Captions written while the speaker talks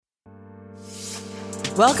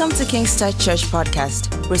Welcome to Kingstart Church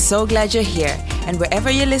Podcast. We're so glad you're here, and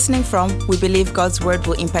wherever you're listening from, we believe God's word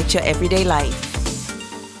will impact your everyday life.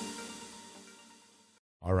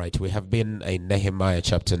 All right, we have been in Nehemiah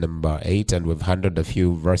chapter number 8, and we've handled a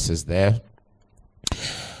few verses there.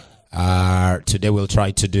 Today we'll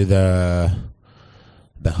try to do the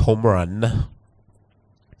home run,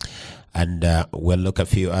 and we'll look a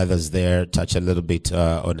few others there, touch a little bit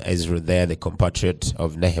on Ezra there, the compatriot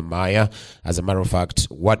of Nehemiah. As a matter of fact,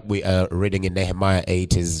 what we are reading in Nehemiah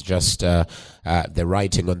 8 is just the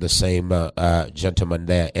writing on the same gentleman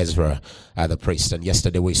there, Ezra, the priest. And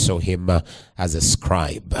yesterday we saw him as a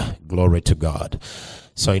scribe. Glory to God.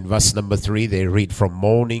 So in verse number 3, they read from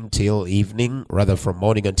morning till evening, rather from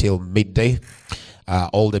morning until midday.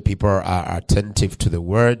 All the people are attentive to the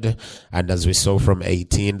word. And as we saw from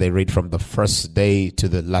 18, they read from the first day to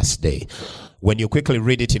the last day. When you quickly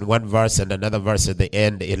read it in one verse and another verse at the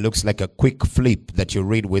end, it looks like a quick flip that you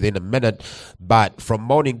read within a minute. But from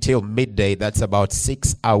morning till midday, that's about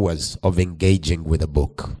 6 hours of engaging with a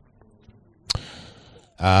book.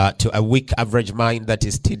 To a weak average mind, that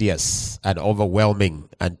is tedious and overwhelming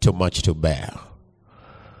and too much to bear.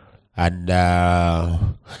 And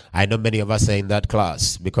I know many of us are in that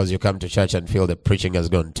class because you come to church and feel the preaching has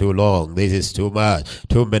gone too long. This is too much,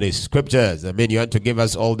 too many scriptures. I mean, you want to give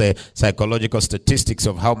us all the psychological statistics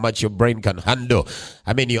of how much your brain can handle.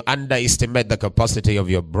 I mean, you underestimate the capacity of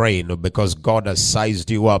your brain because God has sized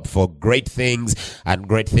you up for great things, and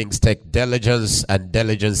great things take diligence, and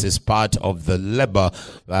diligence is part of the labor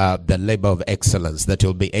of excellence that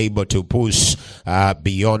you'll be able to push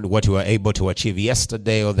beyond what you were able to achieve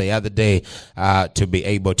yesterday or the other day, to be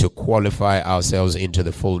able to qualify ourselves into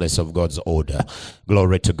the fullness of God's order.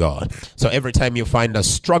 Glory to God. So every time you find a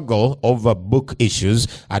struggle over book issues,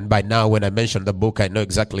 and by now when I mention the book, I know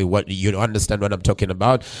exactly what you understand what I'm talking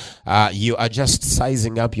about. You are just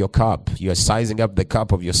sizing up your cup. You are sizing up the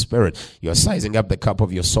cup of your spirit. You are sizing up the cup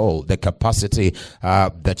of your soul, the capacity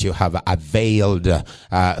that you have availed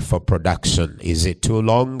for production. Is it too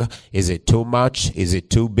long? Is it too much? Is it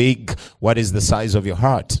too big? What is the size of your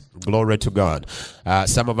heart? Glory to God.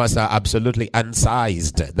 Some of us are absolutely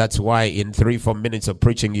unsized. That's why in 3-4 minutes of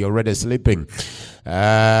preaching, you're already sleeping.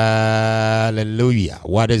 Hallelujah.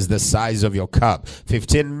 What is the size of your cup?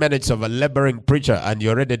 15 minutes of a laboring preacher and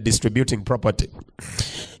you're already distributing property.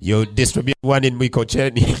 You distribute one in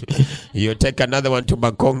Mikocheni. You take another one to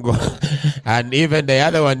Makongo. And even the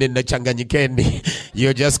other one in the Changanyikeni.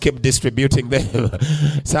 You just keep distributing them.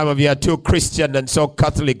 Some of you are too Christian and so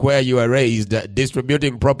Catholic where you are raised.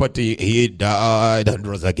 Distributing property. He died and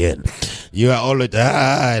rose again. You are always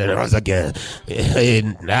died and rose again. He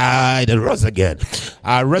died and rose again.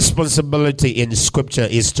 Our responsibility in Scripture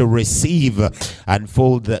is to receive and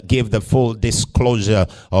give the full disclosure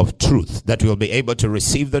of truth, that we'll be able to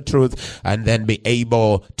receive the truth and then be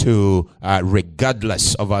able to,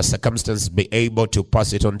 regardless of our circumstances, be able to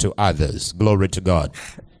pass it on to others. Glory to God.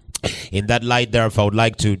 In that light, therefore, I would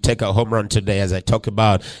like to take a home run today as I talk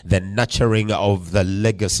about the nurturing of the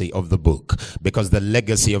legacy of the book. Because the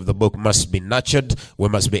legacy of the book must be nurtured. We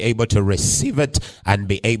must be able to receive it and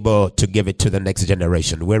be able to give it to the next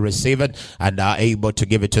generation. We receive it and are able to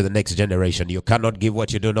give it to the next generation. You cannot give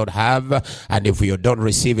what you do not have. And if you don't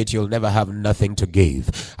receive it, you'll never have nothing to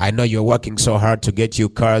give. I know you're working so hard to get you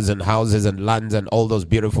cars and houses and lands and all those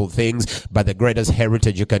beautiful things. But the greatest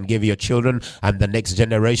heritage you can give your children and the next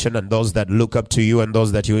generation and those that look up to you and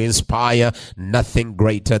those that you inspire, nothing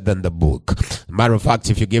greater than the book. Matter of fact,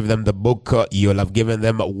 if you give them the book, you'll have given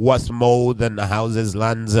them worth more than houses,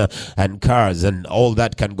 lands, and cars, and all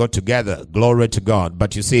that can go together. Glory to God.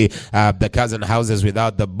 But you see, the cars and houses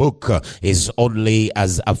without the book is only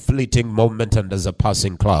as a fleeting moment and as a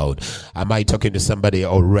passing cloud. Am I talking to somebody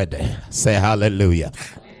already? Say hallelujah.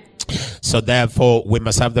 So therefore, we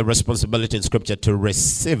must have the responsibility in Scripture to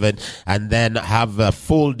receive it and then have a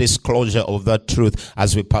full disclosure of that truth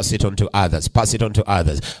as we pass it on to others. Pass it on to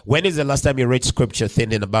others. When is the last time you read Scripture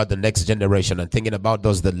thinking about the next generation and thinking about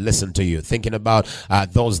those that listen to you, thinking about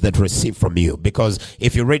those that receive from you? Because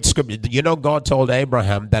if you read Scripture, you know God told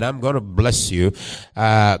Abraham that I'm going to bless you,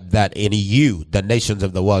 that in you the nations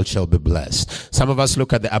of the world shall be blessed. Some of us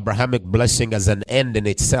look at the Abrahamic blessing as an end in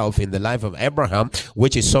itself in the life of Abraham,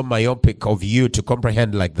 which is so myopic myopic of you to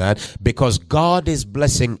comprehend like that, because God is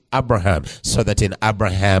blessing Abraham so that in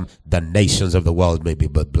Abraham the nations of the world may be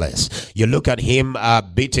blessed. You look at him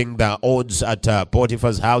beating the odds at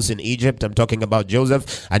Potiphar's house in Egypt. I'm talking about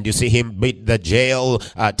Joseph, and you see him beat the jail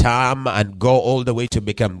term and go all the way to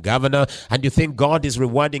become governor, and you think God is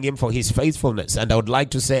rewarding him for his faithfulness. And I would like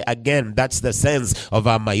to say again, that's the sense of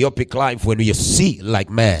our myopic life, when you see like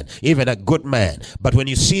man, even a good man, but when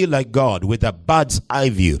you see like God with a bird's eye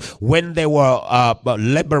view. When they were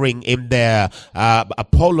laboring in their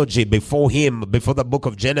apology before him, before the book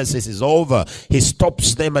of Genesis is over, he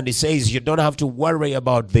stops them and he says, you don't have to worry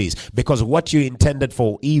about this, because what you intended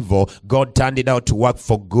for evil, God turned it out to work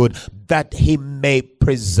for good, that he may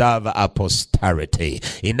preserve our posterity.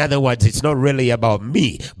 In other words, it's not really about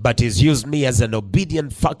me, but he's used me as an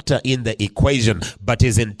obedient factor in the equation, but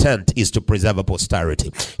his intent is to preserve a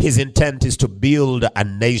posterity. His intent is to build a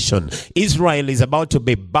nation. Israel is about to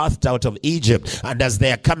be birthed out of Egypt, and as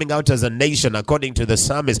they are coming out as a nation, according to the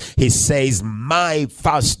psalmist, he says, my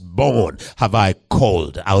firstborn have I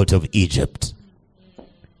called out of Egypt.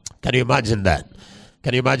 Can you imagine that?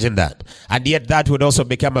 Can you imagine that? And yet that would also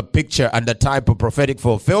become a picture and a type of prophetic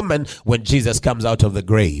fulfillment when Jesus comes out of the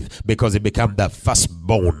grave, because he became the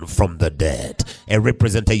firstborn from the dead, a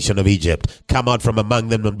representation of Egypt. Come out from among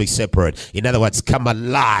them and be separate. In other words, come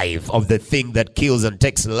alive of the thing that kills and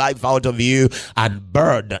takes life out of you, and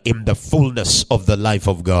burn in the fullness of the life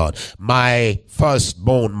of God. My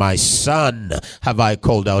firstborn, my son, have I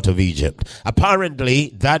called out of Egypt.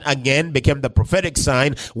 Apparently, that again became the prophetic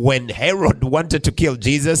sign when Herod wanted to kill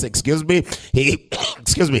Jesus,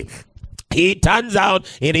 he turns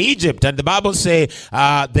out in Egypt, and the Bible say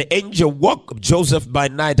the angel woke Joseph by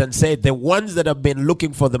night and said, the ones that have been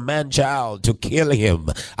looking for the man-child to kill him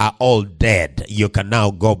are all dead. You can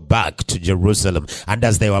now go back to Jerusalem. And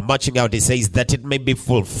as they were marching out, he says that it may be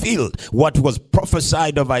fulfilled what was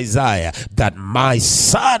prophesied of Isaiah, that my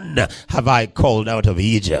son have I called out of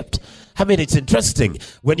Egypt. I mean, it's interesting.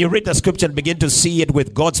 When you read the scripture and begin to see it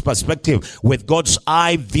with God's perspective, with God's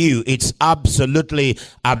eye view, it's absolutely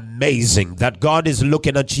amazing that God is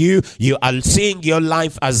looking at you. You are seeing your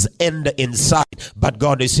life as end in sight, but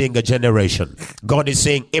God is seeing a generation. God is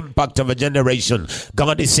seeing impact of a generation.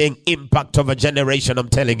 God is seeing impact of a generation, I'm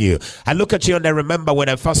telling you. I look at you and I remember when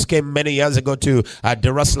I first came many years ago to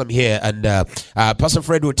Jerusalem here, and Pastor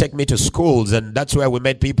Fred would take me to schools, and that's where we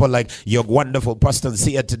met people like your wonderful pastors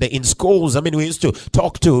here today in schools. I mean, we used to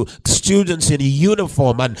talk to students in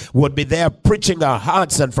uniform and would be there preaching our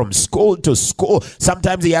hearts, and from school to school.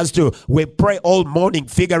 Sometimes we pray all morning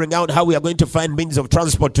figuring out how we are going to find means of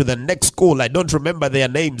transport to the next school. I don't remember their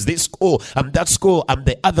names. This school, that school,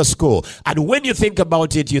 the other school. And when you think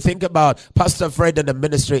about it, you think about Pastor Fred and the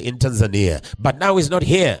ministry in Tanzania. But now he's not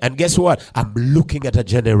here. And guess what? I'm looking at a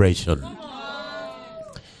generation.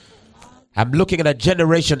 I'm looking at a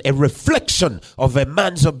generation, a reflection of a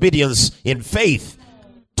man's obedience in faith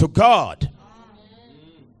to God.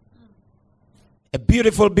 A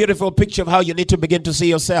beautiful, beautiful picture of how you need to begin to see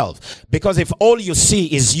yourself. Because if all you see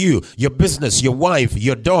is you, your business, your wife,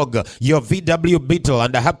 your dog, your VW Beetle,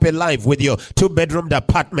 and a happy life with your 2-bedroomed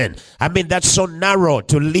apartment, I mean, that's so narrow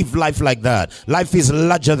to live life like that. Life is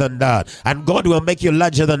larger than that. And God will make you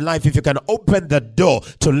larger than life if you can open the door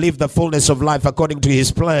to live the fullness of life according to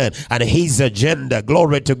his plan and his agenda.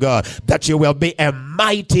 Glory to God. That you will be a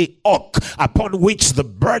mighty oak upon which the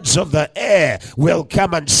birds of the air will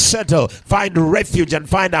come and settle, find refuge and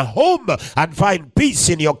find a home, and find peace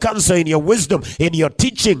in your counsel, in your wisdom, in your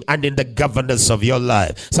teaching, and in the governance of your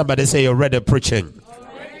life. Somebody say you're ready preaching.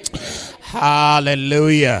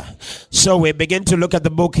 Hallelujah. So we begin to look at the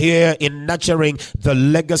book here in nurturing the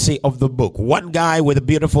legacy of the book. One guy with a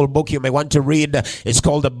beautiful book you may want to read. It's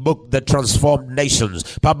called The Book That Transformed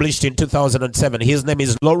Nations, published in 2007. His name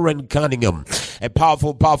is Loren Cunningham, a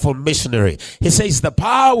powerful, powerful missionary. He says the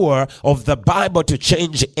power of the Bible to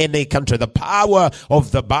change any country. The power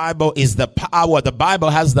of the Bible is the power. The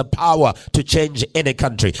Bible has the power to change any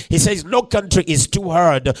country. He says no country is too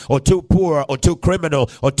hard or too poor or too criminal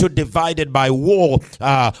or too divided by war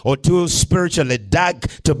or too spiritually dark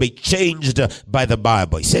to be changed by the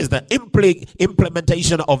Bible. He says the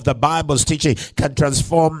implementation of the Bible's teaching can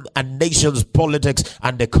transform a nation's politics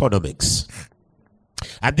and economics.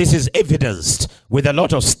 And this is evidenced with a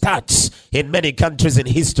lot of stats in many countries in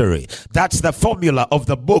history. That's the formula of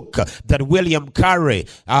the book that William Carey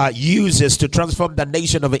uses to transform the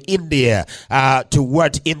nation of India to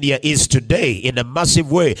what India is today in a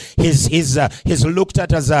massive way. He's looked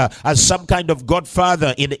at as some kind of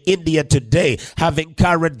godfather in India today, having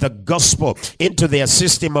carried the gospel into their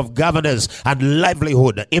system of governance and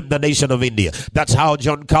livelihood in the nation of India. That's how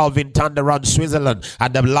John Calvin turned around Switzerland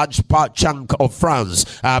and a large chunk of France.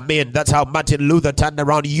 That's how Martin Luther turned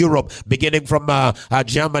around Europe, beginning from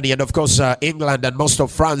Germany and of course England and most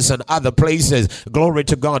of France and other places. Glory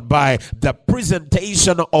to God, by the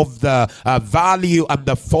presentation of the value and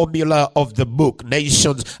the formula of the book.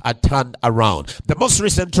 Nations are turned around. The most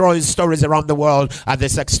recent stories around the world are the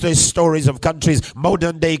success stories of countries,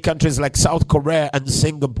 modern day countries like South Korea and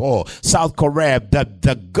Singapore. South Korea,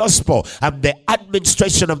 the gospel and the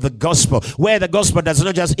administration of the gospel, where the gospel does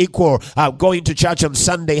not just equal going to church on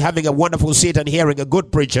Sunday, having a wonderful seat and hearing a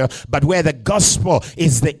good preacher, but where the gospel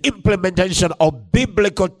is the implementation of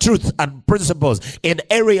biblical truth and principles in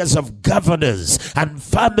areas of governance and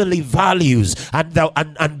family values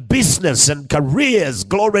and business and careers.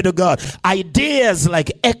 Glory to God. Ideas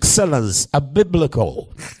like excellence are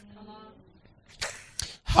biblical.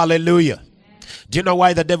 Hallelujah. Do you know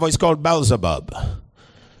why the devil is called Beelzebub?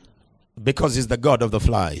 Because he's the god of the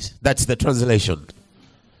flies. That's the translation.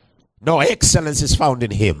 No excellence is found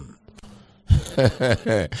in him.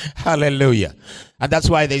 Hallelujah. And that's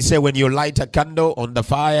why they say when you light a candle on the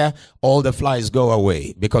fire, all the flies go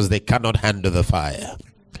away because they cannot handle the fire,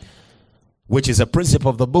 which is a principle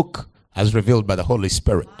of the book as revealed by the Holy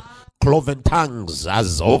Spirit. Cloven tongues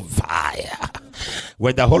as of fire.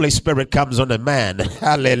 When the Holy Spirit comes on a man,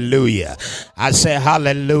 hallelujah. I say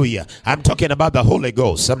hallelujah. I'm talking about the Holy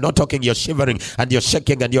Ghost. I'm not talking you're shivering and you're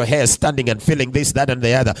shaking and your hair standing and feeling this, that, and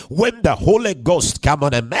the other. When the Holy Ghost come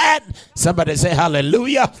on a man, somebody say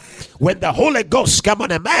hallelujah. When the Holy Ghost come on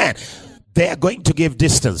a man, they are going to give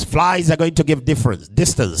distance. Flies are going to give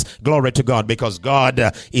distance. Glory to God, because God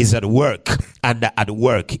is at work, and at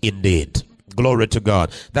work indeed. Glory to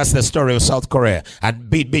God. That's the story of South Korea, and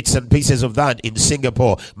bits and pieces of that in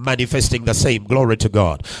Singapore manifesting the same. Glory to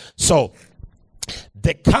God. So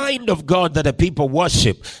the kind of God that the people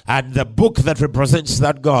worship and the book that represents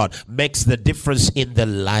that God makes the difference in the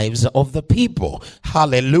lives of the people.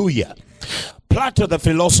 Hallelujah. Plato the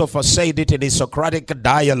philosopher said it in his Socratic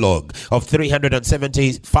dialogue of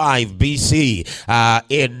 375 BC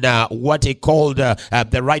in what he called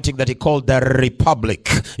the writing that he called the Republic.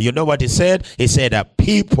 You know what he said? He said a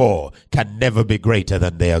people can never be greater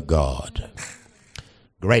than their God.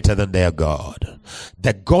 Greater than their God.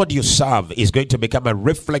 The God you serve is going to become a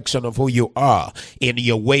reflection of who you are in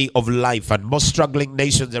your way of life. And most struggling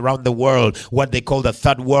nations around the world, what they call the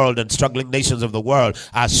third world and struggling nations of the world,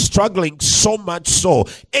 are struggling so much so,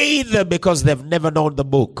 either because they've never known the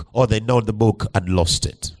book or they know the book and lost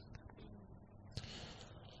it.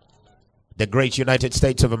 The great United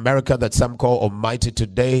States of America that some call almighty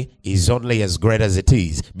today is only as great as it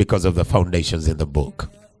is because of the foundations in the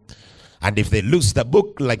book. And if they lose the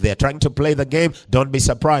book like they're trying to play the game, don't be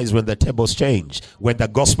surprised when the tables change. When the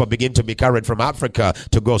gospel begin to be carried from Africa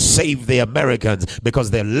to go save the Americans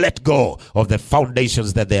because they let go of the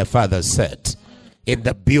foundations that their fathers set in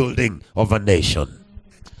the building of a nation.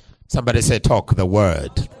 Somebody say, talk the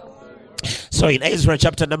word. So in Ezra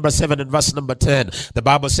chapter number 7 and verse number 10, the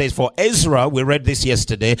Bible says, for Ezra, we read this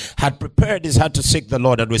yesterday, had prepared his heart to seek the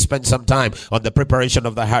Lord, and we spent some time on the preparation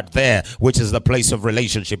of the heart there, which is the place of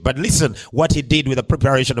relationship. But listen what he did with the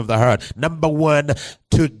preparation of the heart. Number one,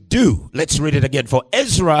 to do. Let's read it again. For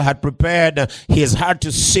Ezra had prepared his heart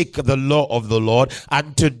to seek the law of the Lord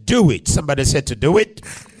and to do it. Somebody said to do it.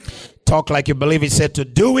 Talk like you believe it. Said to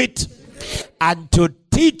do it. And to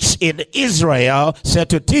teach in Israel.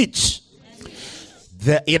 Said to teach.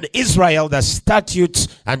 In Israel, the statutes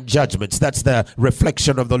and judgments. That's the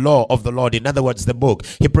reflection of the law of the Lord. In other words, the book.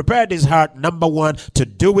 He prepared his heart, number one, to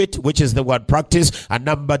do it, which is the word practice, and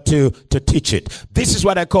number two, to teach it. This is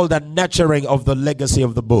what I call the nurturing of the legacy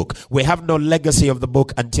of the book. We have no legacy of the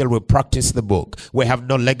book until we practice the book. We have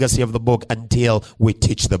no legacy of the book until we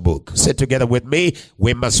teach the book. Say together with me,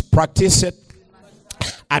 we must practice it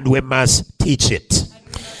and we must teach it.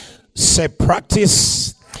 Say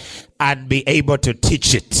practice and be able to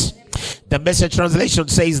teach it. The Message translation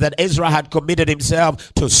says that Ezra had committed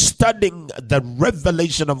himself to studying the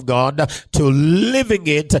revelation of God, to living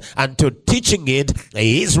it, and to teaching it,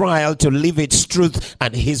 Israel to live its truth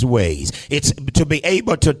and his ways. It's to be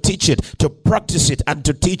able to teach it, to practice it, and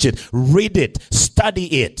to teach it. Read it,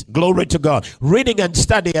 study it. Glory to God. Reading and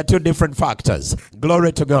study are two different factors.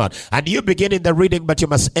 Glory to God. And you begin in the reading, but you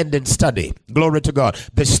must end in study. Glory to God.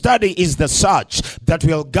 The study is the search that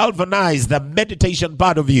will galvanize the meditation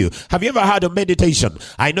part of you. Have you ever heard of meditation?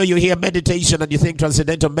 I know you hear meditation and you think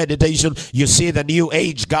transcendental meditation. You see the new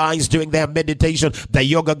age guys doing their meditation. The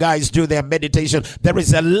yoga guys do their meditation. There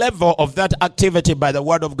is a level of that activity by the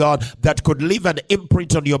word of God that could leave an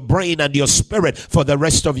imprint on your brain and your spirit for the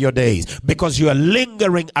rest of your days, because you are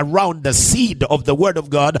lingering around the seed of the word of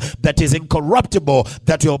God that is incorruptible,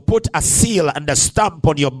 that will put a seal and a stamp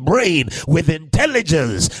on your brain with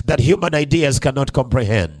intelligence that human ideas cannot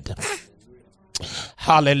comprehend.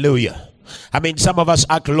 Hallelujah. I mean, some of us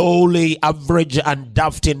act lowly, average, and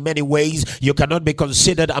daft in many ways. You cannot be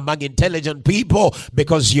considered among intelligent people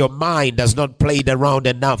because your mind has not played around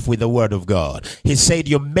enough with the word of God. He said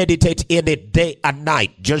you meditate in it day and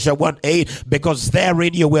night. Joshua 1:8, because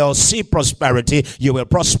therein you will see prosperity, you will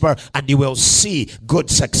prosper, and you will see good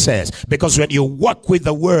success. Because when you work with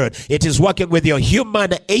the word, it is working with your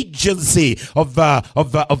human agency of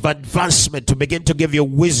advancement to begin to give you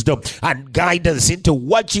wisdom and guidance into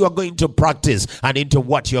what you are going to practice and into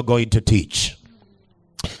what you're going to teach.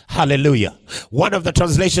 Hallelujah. One of the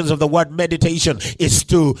translations of the word meditation is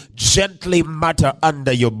to gently mutter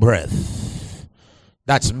under your breath.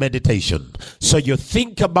 That's meditation. So you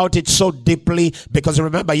think about it so deeply, because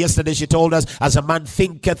remember yesterday she told us, as a man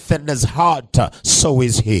thinketh in his heart, so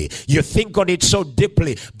is he. You think on it so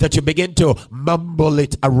deeply that you begin to mumble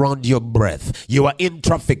it around your breath. You are in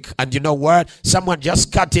traffic and you know what? Someone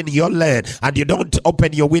just cut in your lane and you don't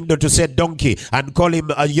open your window to say donkey and call him,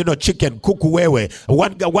 chicken, kukuwewe.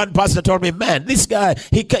 One pastor told me, man, this guy,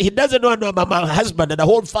 he doesn't know I'm a husband and a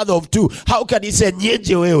whole father of two. How can he say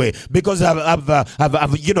nyeje wewe? Because I've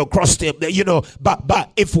crossed him,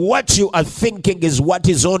 but if what you are thinking is what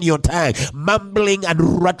is on your tongue, mumbling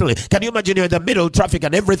and rattling. Can you imagine you're in the middle of traffic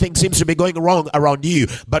and everything seems to be going wrong around you,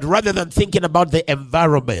 but rather than thinking about the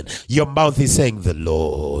environment, your mouth is saying, the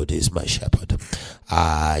Lord is my shepherd,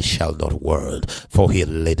 I shall not want, for he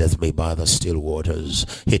leadeth me by the still waters.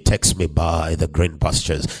 He takes me by the green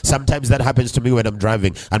pastures. Sometimes that happens to me when I'm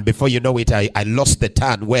driving, and before you know it, I lost the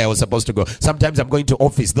turn where I was supposed to go. Sometimes I'm going to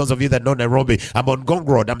office. Those of you that know Nairobi, I'm on Gong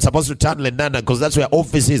Road. I'm supposed to turn Lenana because that's where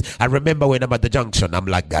office is. I remember when I'm at the junction, I'm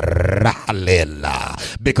like,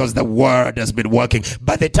 because the word has been working.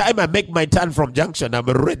 By the time I make my turn from junction, I'm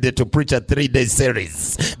ready to preach a 3-day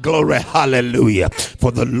series. Glory, hallelujah.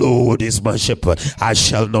 For the Lord is my shepherd, I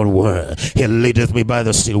shall not want. He leadeth me by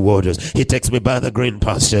the still waters. He takes me by the green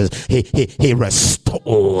pastures. He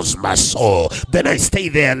restores my soul. Then I stay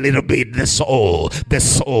there a little bit. The soul,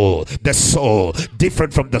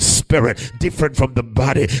 different from the spirit, different from the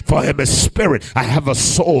body. For I am a spirit, I have a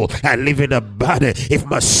soul, I live in a body. If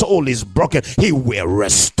my soul is broken, he will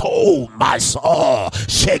restore my soul.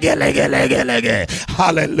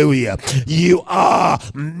 Hallelujah. You are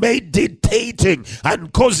meditating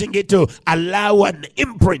and causing it to allow an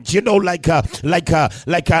imprint, like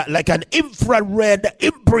an infrared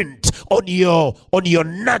imprint on your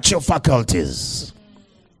natural faculties.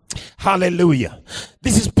 Hallelujah.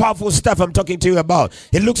 This is powerful stuff I'm talking to you about.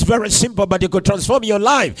 It looks very simple, but it could transform your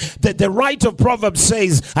life. The writer of Proverbs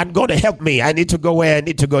says, and God help me, I need to go where I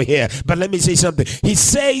need to go here. But let me say something. He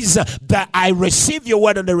says that I receive your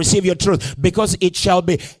word and I receive your truth, because it shall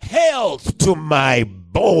be health to my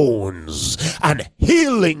bones and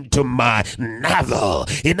healing to my navel.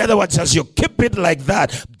 In other words, as you keep it like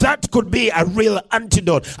that, that could be a real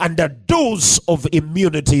antidote and a dose of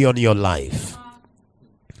immunity on your life.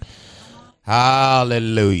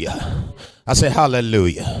 Hallelujah. I say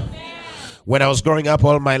hallelujah. When I was growing up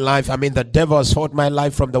all my life, the devil has fought my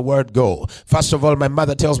life from the word go. First of all, my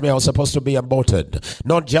mother tells me I was supposed to be aborted.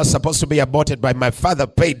 Not just supposed to be aborted, but my father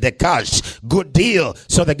paid the cash. Good deal.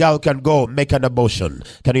 So the girl can go make an abortion.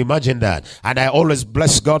 Can you imagine that? And I always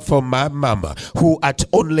bless God for my mama, who at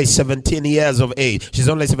only 17 years of age, she's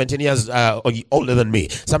only 17 years older than me.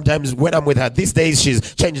 Sometimes when I'm with her, these days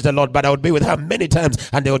she's changed a lot, but I would be with her many times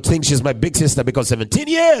and they would think she's my big sister, because 17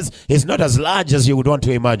 years is not as large as you would want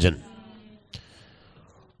to imagine.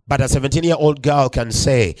 But a 17-year-old girl can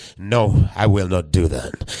say, no, I will not do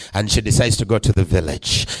that. And she decides to go to the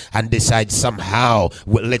village and decides somehow,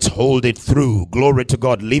 well, let's hold it through. Glory to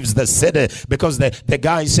God. Leaves the city because the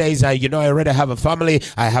guy says, I already have a family.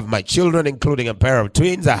 I have my children, including a pair of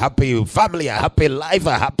twins, a happy family, a happy life,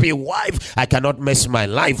 a happy wife. I cannot mess my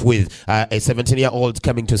life with a 17-year-old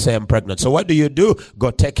coming to say I'm pregnant. So what do?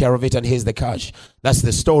 Go take care of it, and here's the cash. That's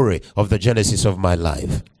the story of the genesis of my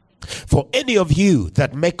life. For any of you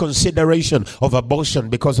that make consideration of abortion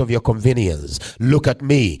because of your convenience, look at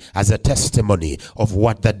me as a testimony of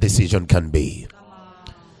what that decision can be.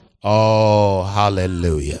 Oh,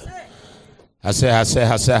 hallelujah. I say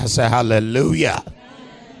hallelujah.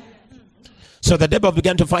 So the devil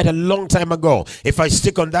began to fight a long time ago. If I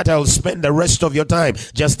stick on that, I'll spend the rest of your time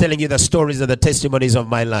just telling you the stories and the testimonies of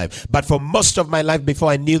my life. But for most of my life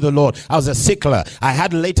before I knew the Lord, I was a sickler. I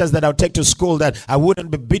had letters that I would take to school that I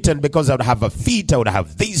wouldn't be beaten because I would have a feet, I would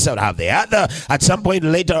have this, I would have the other. At some point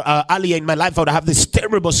later, earlier in my life, I would have this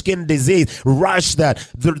terrible skin disease, rash that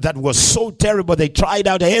was so terrible. They tried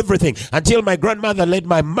out everything until my grandmother led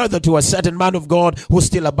my mother to a certain man of God who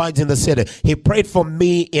still abides in the city. He prayed for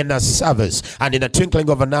me in a service. And in a twinkling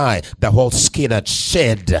of an eye, the whole skin had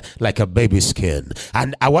shed like a baby skin.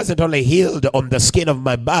 And I wasn't only healed on the skin of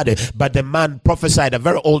my body, but the man prophesied, a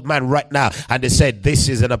very old man right now, and he said, this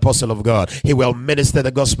is an apostle of God. He will minister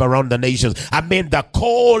the gospel around the nations. I mean, the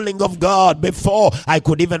calling of God before I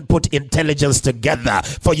could even put intelligence together.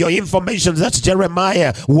 For your information, that's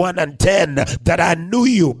Jeremiah 1:10, that I knew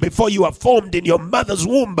you before you were formed in your mother's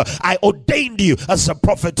womb. I ordained you as a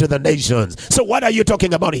prophet to the nations. So what are you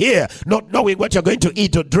talking about here? Not knowing what you're going to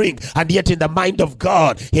eat or drink, and yet in the mind of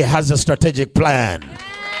God, he has a strategic plan.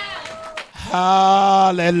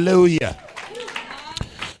 Hallelujah.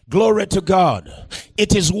 Glory to God.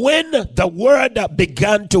 It is when the word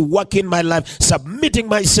began to work in my life, submitting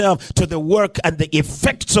myself to the work and the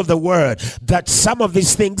effects of the word, that some of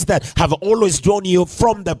these things that have always drawn you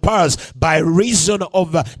from the past by reason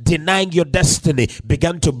of denying your destiny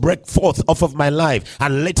began to break forth off of my life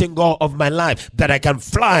and letting go of my life, that I can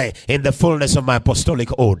fly in the fullness of my apostolic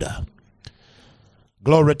order.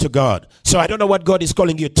 Glory to God. So I don't know what God is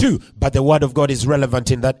calling you to, but the word of God is relevant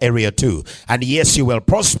in that area too. And yes, you will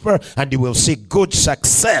prosper and you will see good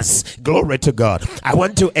success. Glory to God. I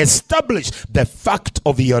want to establish the fact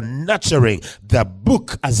of your nurturing the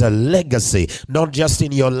book as a legacy, not just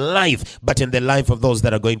in your life, but in the life of those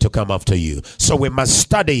that are going to come after you. So we must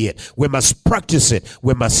study it. We must practice it.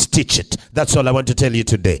 We must teach it. That's all I want to tell you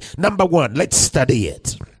today. Number one, let's study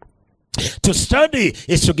it. To study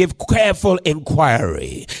is to give careful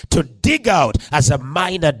inquiry, to dig out as a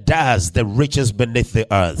miner does the riches beneath the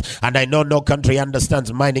earth. And I know no country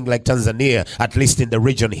understands mining like Tanzania, at least in the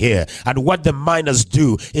region here. And what the miners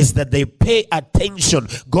do is that they pay attention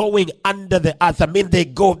going under the earth. I mean, they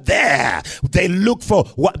go there. They look for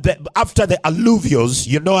after the alluvials.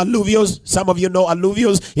 You know alluvials? Some of you know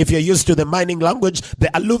alluvials. If you're used to the mining language, the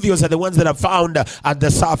alluvials are the ones that are found at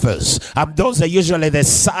the surface. Those are usually the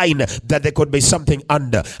sign that there could be something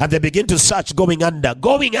under, and they begin to search going under.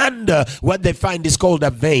 What they find is called a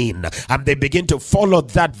vein, and they begin to follow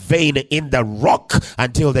that vein in the rock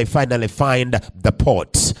until they finally find the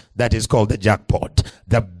pot that is called the jackpot,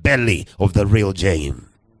 the belly of the real gem.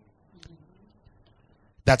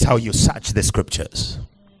 That's how you search the scriptures.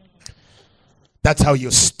 That's how you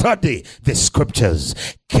study the scriptures.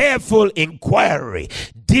 Careful inquiry,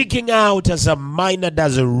 digging out as a miner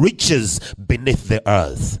does riches beneath the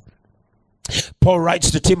earth. Paul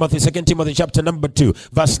writes to Timothy, 2 Timothy chapter number 2,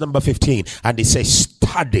 verse number 15, and he says,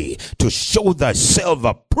 study to show thyself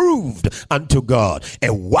approved unto God,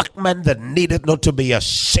 a workman that needeth not to be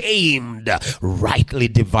ashamed, rightly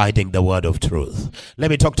dividing the word of truth.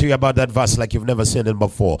 Let me talk to you about that verse like you've never seen it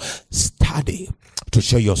before. Study to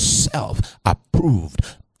show yourself approved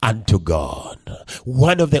unto God.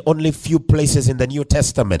 One of the only few places in the New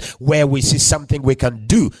Testament where we see something we can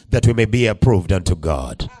do that we may be approved unto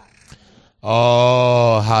God.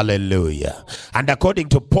 Oh, hallelujah. And according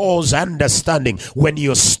to Paul's understanding, when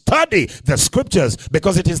you study the scriptures,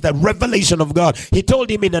 because it is the revelation of God, he told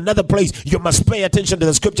him in another place, you must pay attention to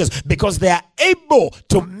the scriptures because they are able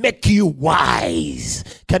to make you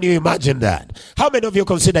wise. Can you imagine that? How many of you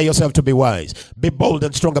consider yourself to be wise? Be bold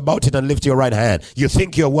and strong about it and lift your right hand. You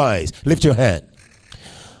think you're wise? Lift your hand.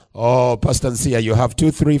 Oh, Pastor Nsia, you have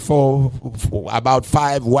 2, 3, 4, about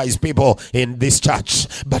 5 wise people in this church.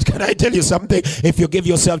 But can I tell you something? If you give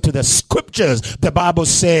yourself to the scriptures, the Bible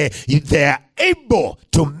says they're able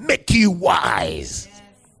to make you wise.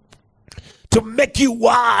 To make you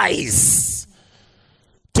wise.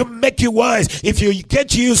 To make you wise. If you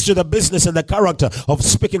get used to the business and the character of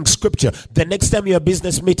speaking scripture, the next time you're a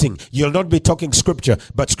business meeting, you'll not be talking scripture,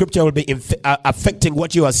 but scripture will be affecting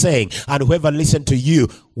what you are saying, and whoever listens to you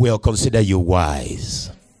will consider you wise.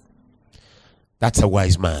 That's a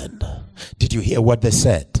wise man. Did you hear what they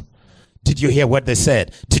said? Did you hear what they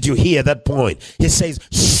said? Did you hear that point? He says,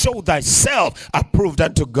 show thyself approved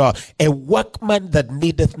unto God, a workman that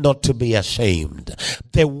needeth not to be ashamed.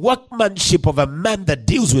 The workmanship of a man that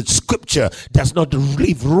deals with scripture does not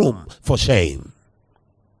leave room for shame.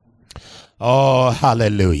 Oh,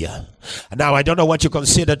 hallelujah. Now, I don't know what you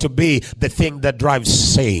consider to be the thing that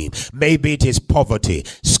drives shame. Maybe it is poverty.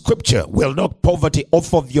 Scripture will knock poverty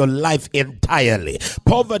off of your life entirely.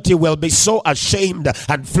 Poverty will be so ashamed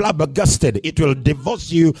and flabbergasted, it will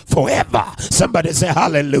divorce you forever. Somebody say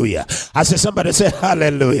hallelujah. I say, somebody say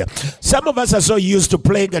hallelujah. Some of us are so used to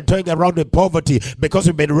playing and toying around with poverty because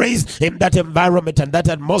we've been raised in that environment and that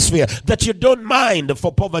atmosphere that you don't mind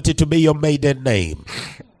for poverty to be your maiden name.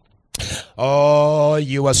 Oh,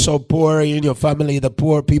 you were so poor in your family, the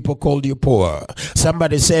poor people called you poor.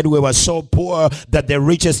 Somebody said we were so poor that the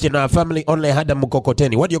richest in our family only had a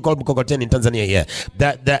mkokoteni. What do you call mkokoteni in Tanzania here?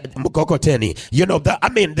 That mkokoteni. You know,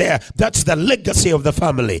 that's the legacy of the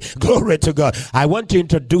family. Glory to God. I want to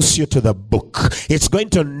introduce you to the book. It's going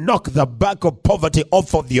to knock the back of poverty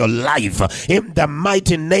off of your life in the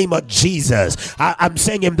mighty name of Jesus. I'm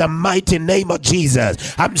saying in the mighty name of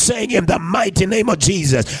Jesus. I'm saying in the mighty name of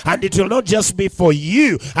Jesus. And it will not just be for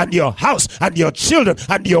you and your house and your children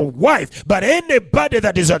and your wife, but anybody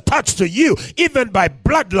that is attached to you, even by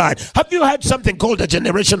bloodline. Have you heard something called a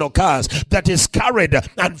generational curse that is carried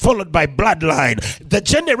and followed by bloodline? The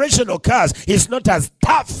generational curse is not as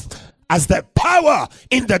tough as the power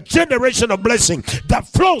in the generational blessing that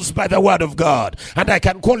flows by the word of God. And I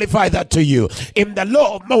can qualify that to you. In the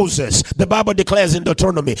law of Moses, the Bible declares in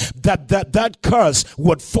Deuteronomy that curse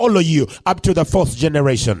would follow you up to the 4th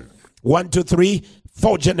generation. 1, 2, 3,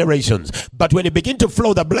 4 generations. But when you begin to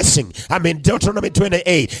flow the blessing, Deuteronomy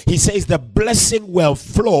 28, he says the blessing will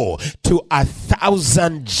flow to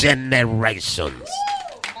 1,000 generations.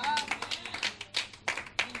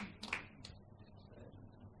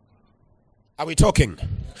 Are we talking?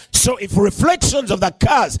 So if reflections of the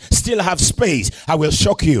cars still have space, I will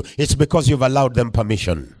shock you. It's because you've allowed them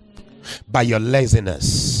permission. By your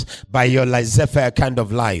laziness, by your laissez-faire kind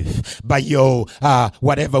of life, by your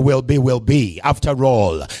whatever will be. After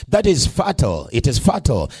all, that is fatal. It is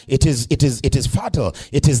fatal. It is fatal.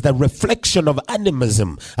 It is the reflection of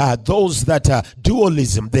animism. Those that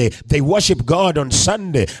dualism, they worship God on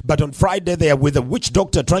Sunday, but on Friday they are with a witch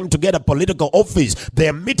doctor trying to get a political office. They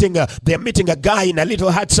are meeting a guy in a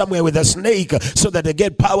little hut somewhere with a snake so that they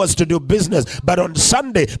get powers to do business. But on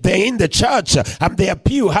Sunday they're in the church and their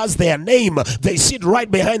pew has their name. They sit right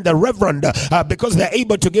behind the reverend because they're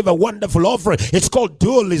able to give a wonderful offering. It's called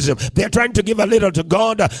dualism. They're trying to give a little to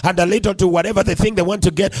God and a little to whatever they think they want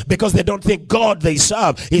to get, because they don't think God they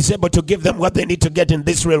serve is able to give them what they need to get in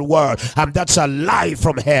this real world. And that's a lie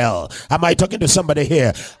from hell. Am I talking to somebody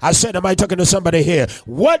here? I said, am I talking to somebody here?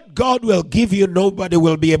 What God will give you, nobody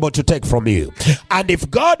will be able to take from you. And if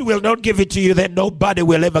God will not give it to you, then nobody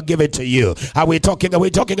will ever give it to you. Are we talking? Are we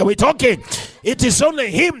talking? Are we talking? It is only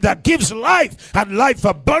him that gives life and life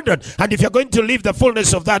abundant. And if you're going to live the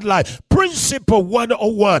fullness of that life, principle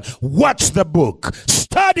 101, watch the book.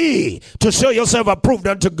 Study to show yourself approved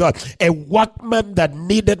unto God, a workman that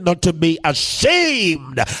needed not to be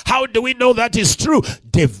ashamed. How do we know that is true?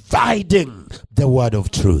 Dividing the word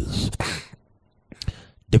of truth.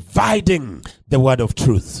 Dividing the word of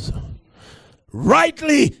truth.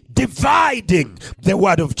 Rightly dividing the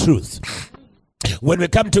word of truth. When we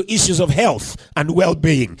come to issues of health and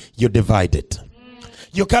well-being, you divide it.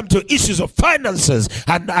 You come to issues of finances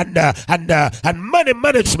and money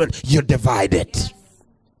management, you divide it.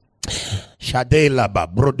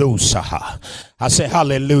 Shadelaba Brodosaha. I say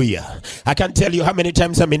hallelujah. I can't tell you how many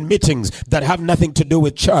times I'm in meetings that have nothing to do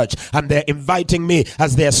with church, and they're inviting me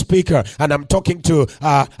as their speaker, and I'm talking to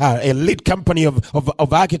a lead company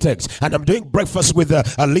of architects, and I'm doing breakfast with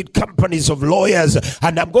lead companies of lawyers,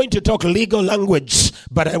 and I'm going to talk legal language,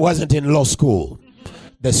 but I wasn't in law school.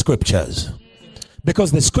 The scriptures.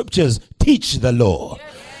 Because the scriptures teach the law.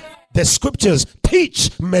 The scriptures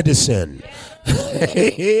teach medicine.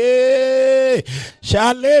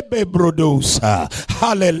 Shalebe Brodosa.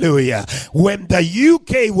 Hallelujah. When the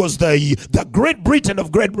UK was the Great Britain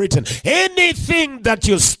of Great Britain, anything that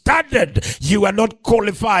you studied, you are not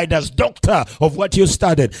qualified as doctor of what you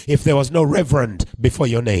studied if there was no reverend before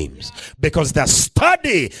your names. Because the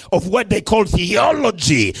study of what they call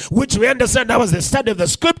theology, which we understand now as the study of the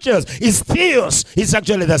scriptures, is theos, is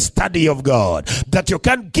actually the study of God. That you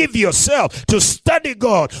can't give yourself to study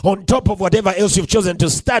God on top of whatever else you've chosen to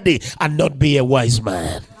study and not be a wise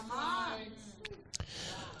man.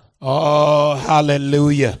 Oh,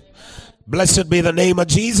 hallelujah. Blessed be the name of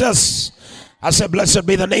Jesus. I said, blessed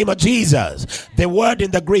be the name of Jesus. The word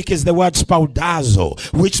in the Greek is the word spaudazo,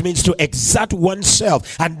 which means to exert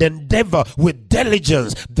oneself and endeavor with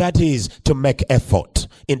diligence. That is to make effort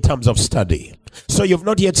in terms of study. So you've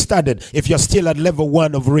not yet studied if you're still at level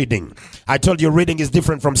 1 of reading. I told you reading is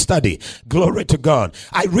different from study. Glory to God.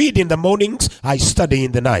 I read in the mornings, I study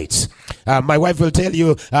in the nights. My wife will tell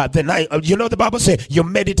you the night. You know the Bible says you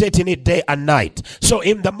meditate in it day and night. So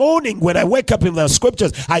in the morning when I wake up in the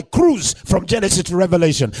scriptures, I cruise from Genesis to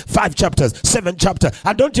Revelation. 5 chapters, 7 chapters.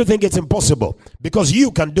 And don't you think it's impossible? Because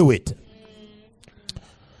you can do it.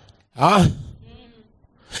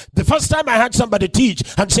 The first time I had somebody teach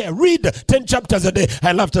and say, read 10 chapters a day,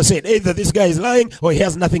 I love to say, either this guy is lying or he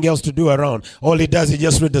has nothing else to do around. All he does is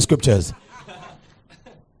just read the scriptures.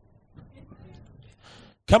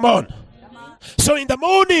 Come on. So in the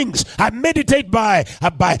mornings, I meditate by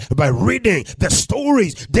reading the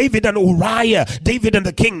stories. David and Uriah, David and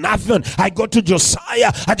the king Nathan. I go to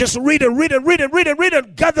Josiah. I just read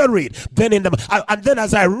and gather it. Then and then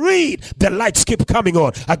as I read, the lights keep coming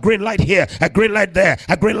on. A green light here, a green light there,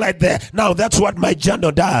 a green light there. Now that's what my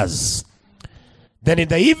journal does. Then in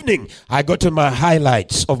the evening, I go to my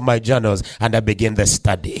highlights of my journals and I begin the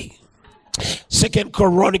study. 2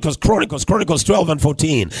 Chronicles 12 and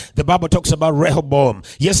 14. The Bible talks about Rehoboam.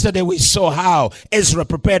 Yesterday we saw how Ezra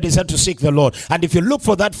prepared his heart to seek the Lord. And if you look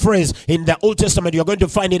for that phrase in the Old Testament, you're going to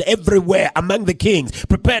find it everywhere among the kings.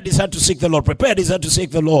 Prepared his heart to seek the Lord. Prepared his heart to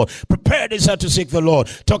seek the Lord. Prepared his heart to seek the Lord.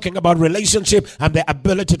 Talking about relationship and the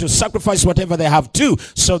ability to sacrifice whatever they have to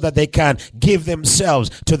so that they can give themselves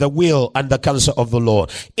to the will and the counsel of the Lord.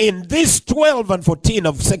 In this 12 and 14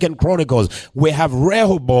 of 2 Chronicles, we have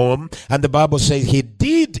Rehoboam, and the Bible says he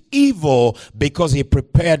did evil because he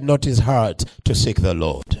prepared not his heart to seek the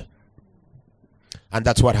Lord. And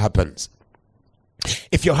that's what happens.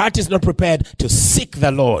 If your heart is not prepared to seek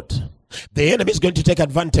the Lord, the enemy is going to take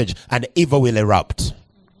advantage and evil will erupt.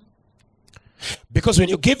 Because when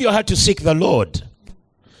you give your heart to seek the Lord,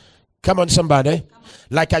 come on somebody,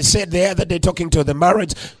 like I said the other day talking to the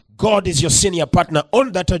marriage, God is your senior partner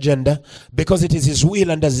on that agenda because it is his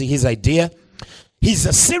will and his idea. He's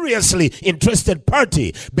a seriously interested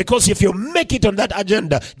party because if you make it on that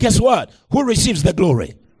agenda, guess what? Who receives the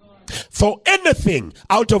glory? For anything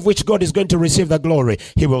out of which God is going to receive the glory,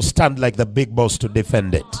 he will stand like the big boss to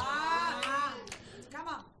defend it.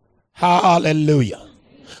 Hallelujah.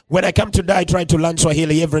 When I come to die, I try to learn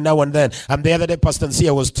Swahili every now and then. And the other day, Pastor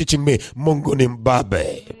Nsia was teaching me Mungu ni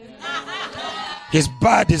Mbabe. His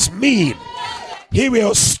bad is mean. He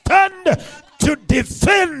will stand to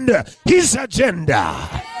defend his agenda.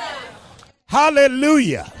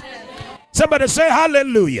 Hallelujah. Somebody say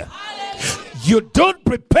hallelujah. You don't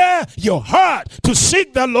prepare your heart to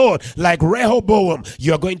seek the Lord like Rehoboam,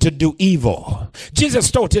 you're going to do evil.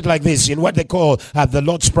 Jesus taught it like this in what they call the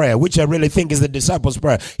Lord's Prayer, which I really think is the disciples'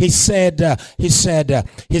 prayer. He told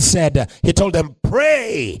them,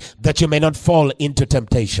 pray that you may not fall into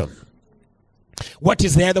temptation. What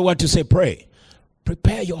is the other word to say pray?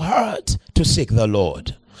 Prepare your heart to seek the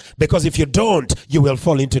Lord. Because if you don't, you will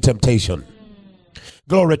fall into temptation.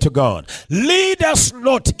 Glory to God. Lead us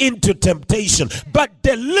not into temptation, but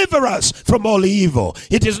deliver us from all evil.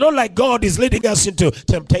 It is not like God is leading us into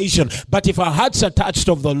temptation, but if our hearts are touched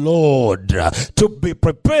of the Lord, to be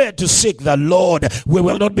prepared to seek the Lord, we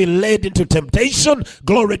will not be led into temptation.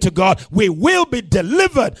 Glory to God. We will be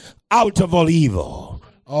delivered out of all evil.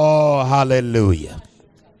 Oh, hallelujah.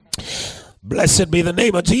 Blessed be the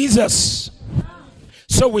name of Jesus.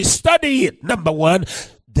 So we study it, number one,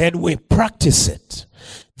 then we practice it.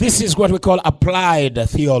 This is what we call applied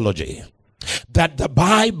theology. That the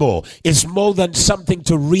Bible is more than something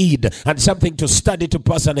to read and something to study to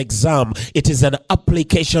pass an exam. It is an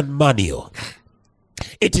application manual.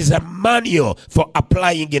 It is a manual for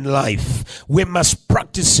applying in life. We must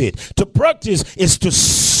practice it. To practice is to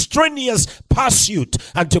strenuous pursuit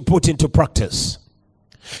and to put into practice.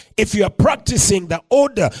 If you are practicing the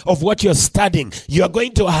order of what you're studying, you are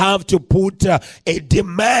going to have to put a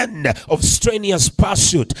demand of strenuous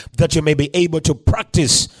pursuit that you may be able to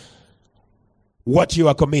practice what you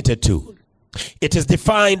are committed to. It is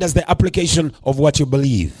defined as the application of what you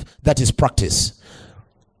believe. That is practice.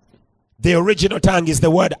 The original tongue is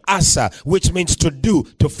the word asa, which means to do,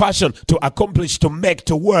 to fashion, to accomplish, to make,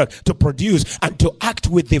 to work, to produce, and to act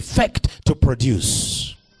with effect to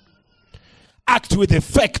produce. Act with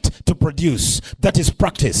effect to produce. That is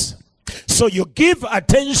practice. So you give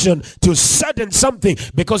attention to certain something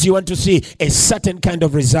because you want to see a certain kind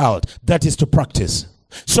of result. That is to practice.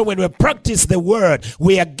 So when we practice the word,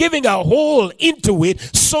 we are giving our whole into it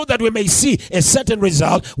so that we may see a certain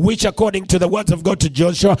result, which according to the words of God to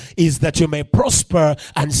Joshua is that you may prosper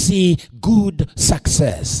and see good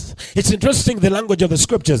success. It's interesting, the language of the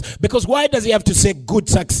scriptures, because why does he have to say good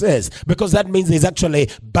success? Because that means there's actually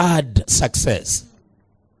bad success.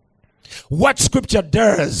 What scripture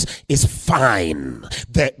does is fine.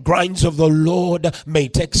 The grinds of the Lord may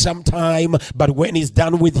take some time, but when he's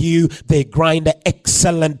done with you, they grind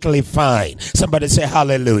excellently fine. Somebody say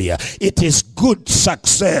hallelujah. It is good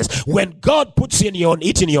success. When God puts it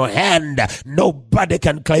in your hand, nobody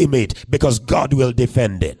can claim it because God will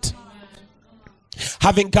defend it.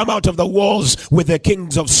 Having come out of the wars with the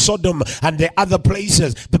kings of Sodom and the other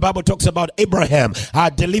places, the Bible talks about Abraham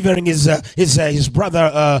delivering his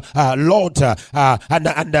brother Lot and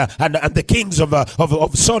the kings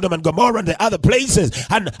of Sodom and Gomorrah and the other places,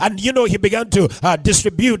 and he began to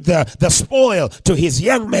distribute the spoil to his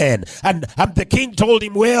young men, and the king told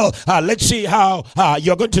him, well, let's see how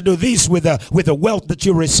you're going to do this with the wealth that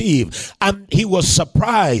you receive. And he was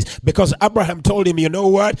surprised because Abraham told him, you know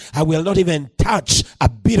what, I will not even touch a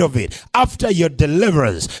bit of it. After your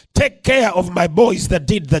deliverance, take care of my boys that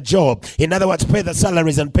did the job. In other words, pay the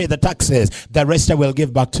salaries and pay the taxes. The rest I will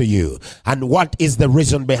give back to you. And what is the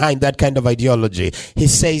reason behind that kind of ideology? He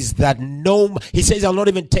says I'll not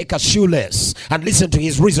even take a shoelace. And listen to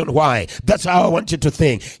his reason why. That's how I want you to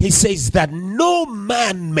think. He says that no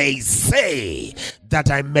man may say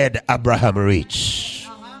that I made Abraham rich.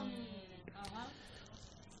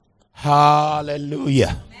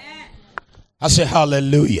 Hallelujah. I say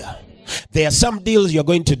hallelujah. There are some deals you're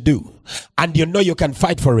going to do, and you know you can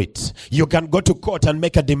fight for it. You can go to court and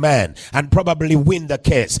make a demand and probably win the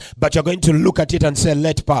case, but you're going to look at it and say,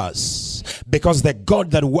 let pass, because the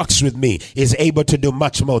God that works with me is able to do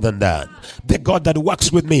much more than that. The God that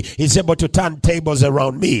works with me is able to turn tables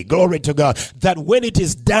around me. Glory to God. That when it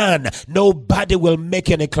is done, nobody will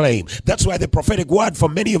make any claim. That's why the prophetic word for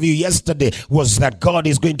many of you yesterday was that God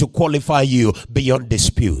is going to qualify you beyond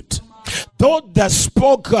dispute. Those that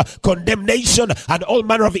spoke condemnation and all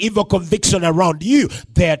manner of evil conviction around you,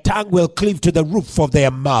 their tongue will cleave to the roof of their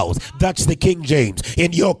mouth. That's the King James.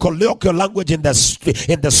 In your colloquial language in the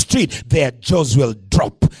street, their jaws will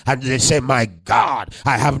drop and they say, my God,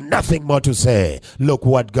 I have nothing more to say. Look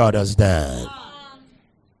what God has done.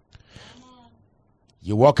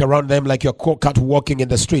 You walk around them like you're cat walking in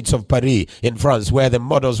the streets of Paris in France, where the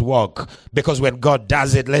models walk. Because when God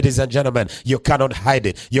does it, ladies and gentlemen, you cannot hide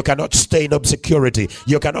it. You cannot stay in obscurity.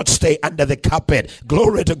 You cannot stay under the carpet.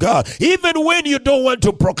 Glory to God. Even when you don't want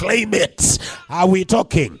to proclaim it. Are we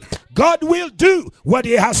talking? God will do what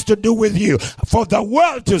he has to do with you for the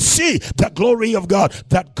world to see the glory of God,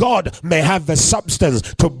 that God may have the substance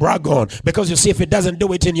to brag on. Because you see, if he doesn't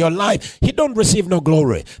do it in your life, he don't receive no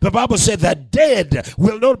glory. The Bible said that dead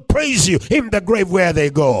will not praise you in the grave where they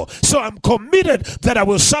go. So I'm committed that I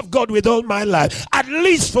will serve God with all my life, at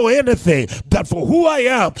least for anything, that for who I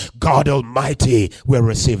am, God Almighty will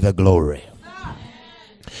receive the glory.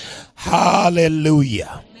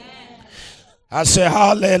 Hallelujah. I say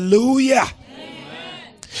hallelujah. Amen.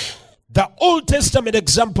 The Old Testament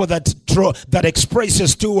example that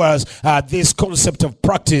expresses to us this concept of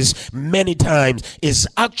practice many times is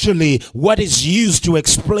actually what is used to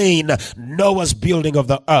explain Noah's building of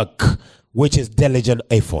the ark, which is diligent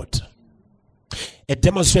effort. A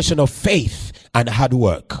demonstration of faith and hard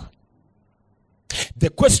work. The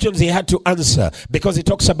questions he had to answer, because he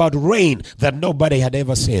talks about rain that nobody had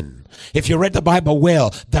ever seen. If you read the Bible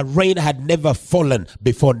well, the rain had never fallen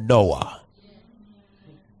before Noah.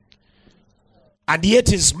 And yet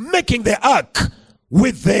he's making the ark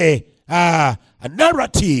with a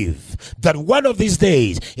narrative that one of these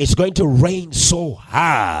days it's going to rain so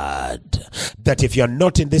hard that if you're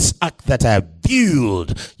not in this ark that I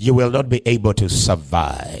build, you will not be able to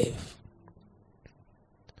survive.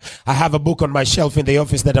 I have a book on my shelf in the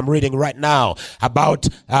office that I'm reading right now about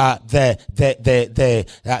the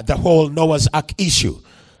whole Noah's Ark issue.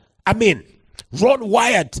 I mean, Ron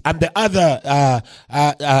Wyatt and the other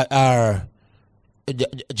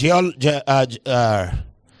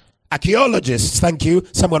archaeologists, thank you,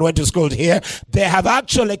 someone went to school here, they have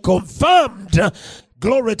actually confirmed,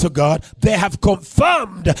 glory to God, they have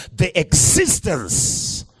confirmed the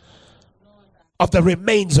existence of the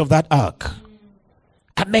remains of that ark.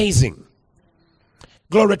 Amazing.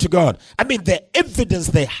 Glory to God. I mean, the evidence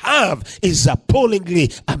they have is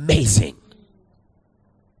appallingly amazing.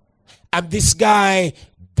 And this guy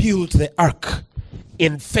built the ark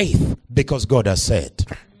in faith because God has said.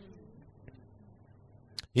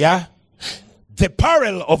 Yeah? The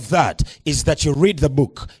parallel of that is that you read the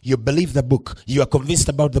book, you believe the book, you are convinced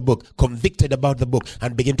about the book, convicted about the book,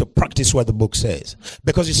 and begin to practice what the book says.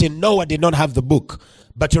 Because you see, Noah did not have the book,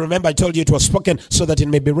 but you remember I told you it was spoken so that it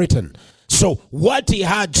may be written. So what he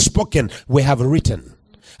had spoken, we have written.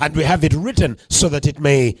 And we have it written so that it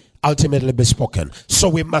may ultimately be spoken. So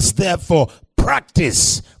we must therefore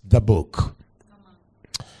practice the book.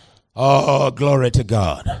 Oh, glory to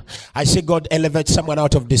God. I see God elevate someone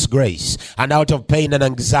out of disgrace and out of pain and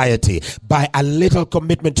anxiety by a little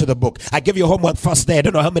commitment to the book. I gave you homework first day. I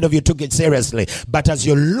don't know how many of you took it seriously. But as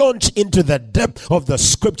you launch into the depth of the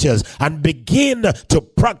scriptures and begin to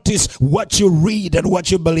practice what you read and what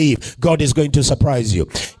you believe, God is going to surprise you.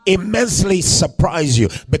 Immensely surprise you.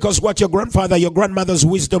 Because what your grandfather, your grandmother's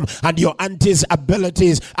wisdom, and your auntie's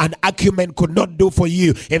abilities and acumen could not do for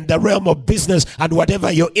you in the realm of business and whatever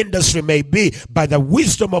your industry may be, by the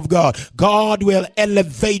wisdom of God, God will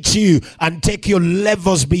elevate you and take you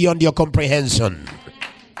levels beyond your comprehension.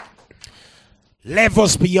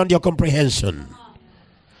 Levels beyond your comprehension.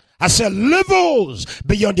 I said levels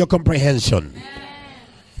beyond your comprehension.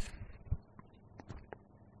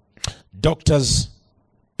 Doctors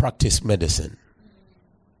practice medicine.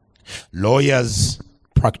 Lawyers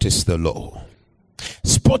practice the law.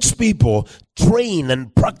 Sports people train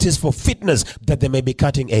and practice for fitness that they may be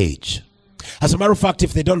cutting edge. As a matter of fact,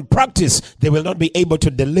 if they don't practice, they will not be able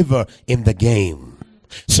to deliver in the game.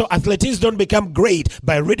 So athletes don't become great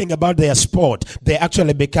by reading about their sport. They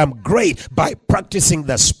actually become great by practicing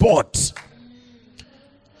the sport.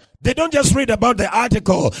 They don't just read about the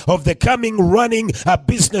article of the coming running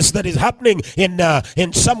business that is happening in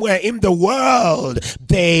somewhere in the world.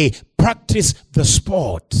 They practice the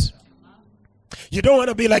sport. You don't want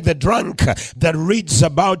to be like the drunk that reads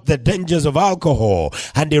about the dangers of alcohol,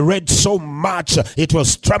 and he read so much it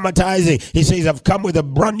was traumatizing. He says, I've come with a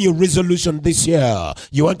brand new resolution this year.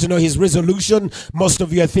 You want to know his resolution? Most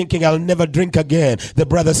of you are thinking, I'll never drink again. The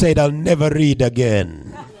brother said, I'll never read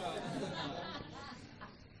again.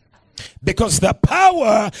 Because the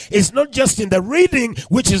power is not just in the reading,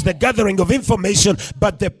 which is the gathering of information,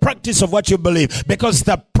 but the practice of what you believe. Because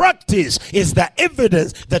the practice is the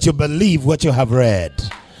evidence that you believe what you have read.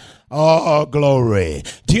 Oh, glory.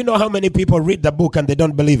 Do you know how many people read the book and they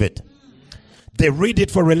don't believe it? They read it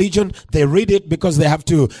for religion. They read it because they have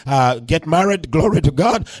to get married. Glory to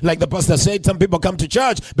God. Like the pastor said, some people come to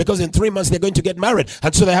church because in 3 months they're going to get married.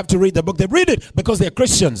 And so they have to read the book. They read it because they're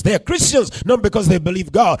Christians. They are Christians not because they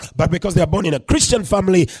believe God, but because they're born in a Christian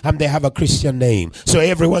family and they have a Christian name. So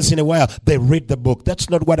every once in a while they read the book. That's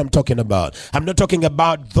not what I'm talking about. I'm not talking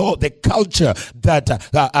about the culture that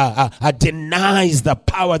denies the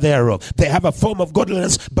power thereof. They have a form of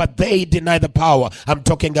godliness, but they deny the power. I'm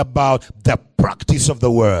talking about the practice of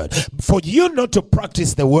the word. For you not to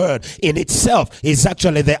practice the word in itself is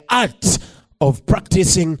actually the act of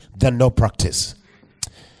practicing the no practice.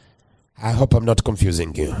 I hope I'm not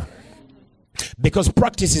confusing you. Because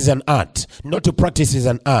practice is an art. Not to practice is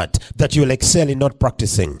an art that you will excel in not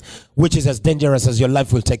practicing, which is as dangerous as your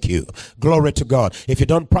life will take you. Glory to God. If you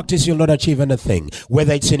don't practice, you'll not achieve anything.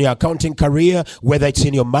 Whether it's in your accounting career, whether it's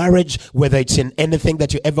in your marriage, whether it's in anything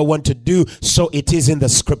that you ever want to do, so it is in the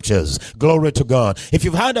scriptures. Glory to God. If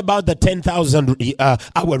you've heard about the 10,000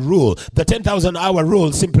 hour rule, the 10,000 hour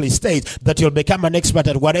rule simply states that you'll become an expert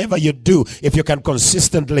at whatever you do if you can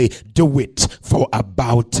consistently do it for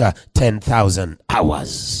about 10,000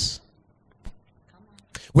 hours.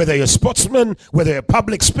 Whether you're a sportsman, whether you're a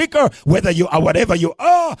public speaker, whether you are whatever you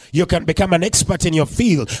are, you can become an expert in your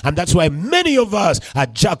field. And that's why many of us are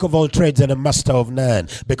jack of all trades and a master of none,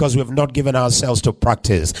 because we've not given ourselves to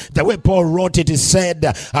practice. The way Paul wrote it, he said,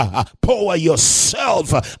 pour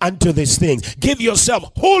yourself unto these things. Give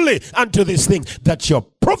yourself wholly unto these things, that your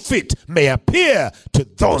profit may appear to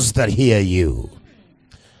those that hear you.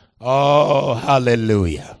 Oh,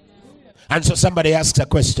 hallelujah. And so somebody asks a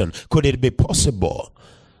question, could it be possible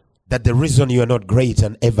that the reason you are not great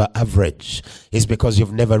and ever average is because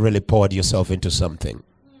you've never really poured yourself into something?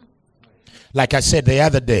 Like I said the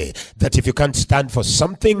other day, that if you can't stand for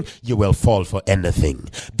something, you will fall for anything.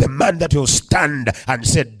 The man that will stand and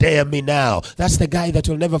say, dare me now, that's the guy that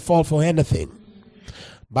will never fall for anything.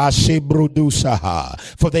 For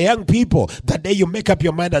the young people, that day you make up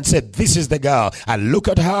your mind and say, this is the girl. I look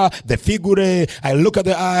at her, the figure, I look at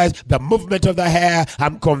the eyes, the movement of the hair,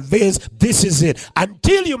 I'm convinced this is it.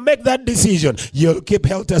 Until you make that decision, you'll keep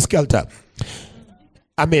helter-skelter.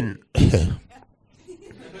 I mean,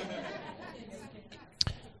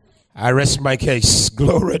 I rest my case.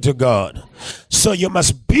 Glory to God. So you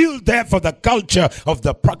must build therefore the culture of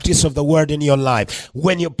the practice of the word in your life.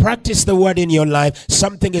 When you practice the word in your life,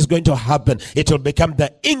 something is going to happen. It will become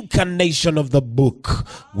the incarnation of the book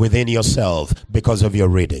within yourself because of your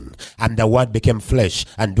reading. And the word became flesh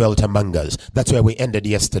and dwelt among us. That's where we ended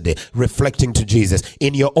yesterday, reflecting to Jesus.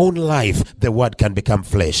 In your own life, the word can become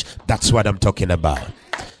flesh. That's what I'm talking about.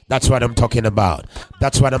 That's what I'm talking about.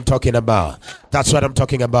 That's what I'm talking about. That's what I'm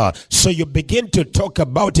talking about. So you begin to talk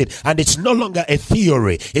about it, and it's no longer a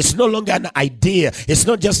theory. It's no longer an idea. It's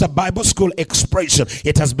not just a Bible school expression.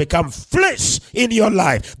 It has become flesh in your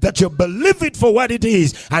life, that you believe it for what it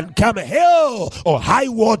is, and come hell or high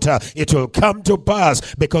water, it will come to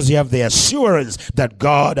pass, because you have the assurance that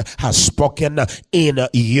God has spoken in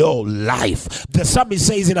your life. The psalmist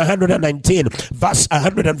says in 119 verse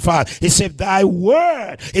 105, he said, thy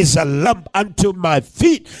word is a lamp unto my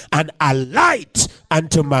feet and a light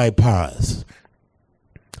unto my path.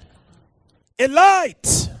 A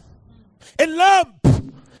light, a lamp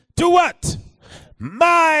to what?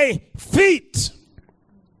 My feet.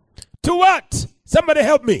 To what? Somebody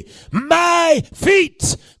help me. My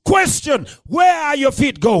feet. Question, where are your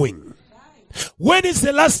feet going? When is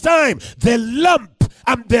the last time the lamp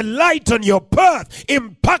and the light on your path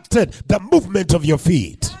impacted the movement of your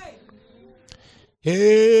feet?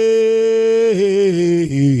 Hey.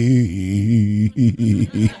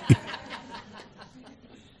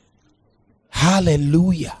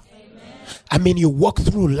 Hallelujah. I mean, you walk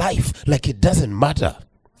through life like it doesn't matter.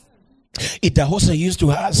 It also used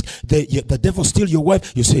to ask the devil steal your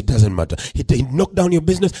wife, you say it doesn't matter. He knock down your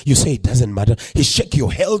business, you say it doesn't matter. He shake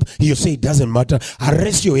your health, you say it doesn't matter.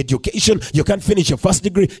 Arrest your education, you can't finish your first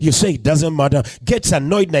degree, you say it doesn't matter. Gets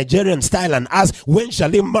annoyed Nigerian style and asks, when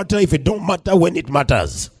shall it matter if it don't matter when it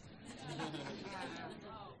matters?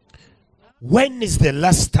 When is the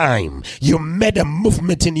last time you made a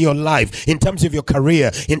movement in your life, in terms of your career,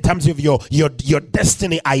 in terms of your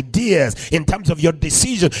destiny ideas, in terms of your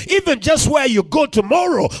decision, even just where you go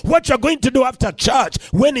tomorrow, what you're going to do after church?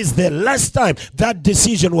 When is the last time that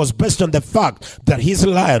decision was based on the fact that his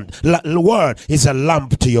word is a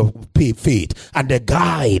lamp to your feet and a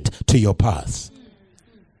guide to your path?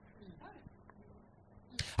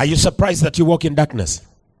 Are you surprised that you walk in darkness?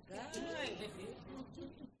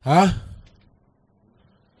 Huh?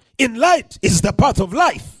 In light is the path of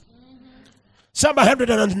life. Psalm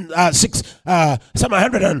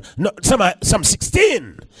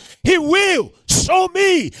 16. He will show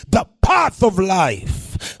me the path of life.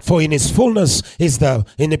 For in his fullness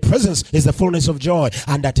in the presence is the fullness of joy,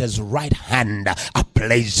 and at his right hand are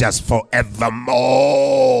pleasures forevermore.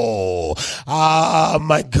 Ah,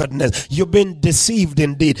 my goodness, you've been deceived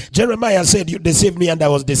indeed. Jeremiah said, you deceived me and I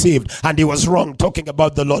was deceived, and he was wrong, talking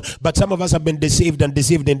about the Lord. But some of us have been deceived and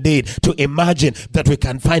deceived indeed to imagine that we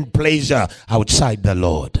can find pleasure outside the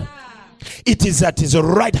Lord. It is at his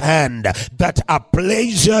right hand that are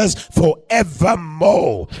pleasures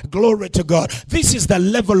forevermore. Glory to God. This is the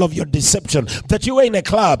level of your deception, that you are in a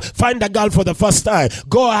club, find a girl for the first time,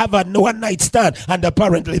 go have a one night stand, and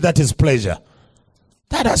apparently that is pleasure.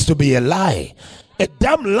 That has to be a lie, a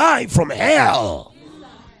damn lie from hell.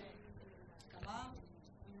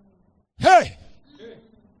 Hey,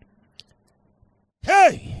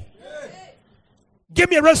 hey,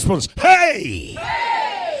 give me a response. Hey.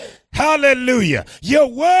 Hallelujah. Your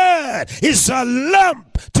word is a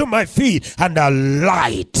lamp to my feet and a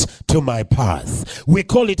light to my path. We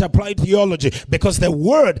call it applied theology because the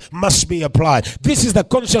word must be applied. This is the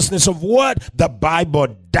consciousness of what the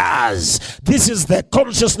Bible does. This is the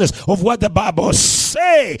consciousness of what the Bible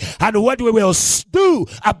say and what we will do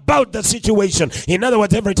about the situation. In other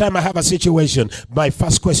words, every time I have a situation, my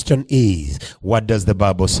first question is, what does the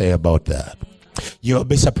Bible say about that? You'll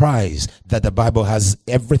be surprised that the Bible has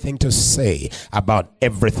everything to say about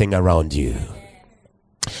everything around you.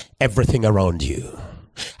 Everything around you.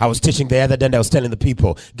 I was teaching the other day and I was telling the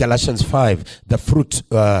people, Galatians 5, the fruit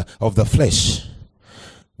of the flesh.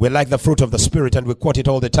 We like the fruit of the spirit and we quote it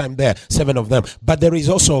all the time there, 7 of them. But there is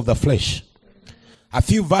also of the flesh. a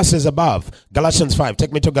few verses above, Galatians 5.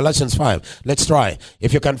 Take me to Galatians 5. Let's try.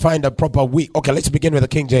 If you can find a proper weak. Okay, let's begin with the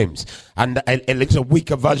King James. And a little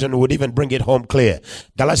weaker version would even bring it home clear.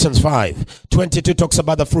 Galatians 5. 22 talks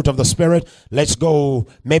about the fruit of the Spirit. Let's go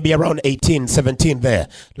maybe around 18, 17 there.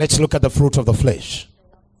 Let's look at the fruit of the flesh.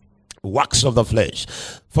 Works of the flesh.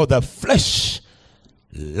 For the flesh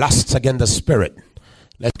lusts against the Spirit.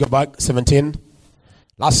 Let's go back, 17.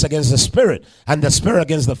 Lusts against the Spirit, and the Spirit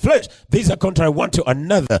against the flesh. These are contrary one to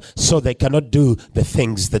another, so they cannot do the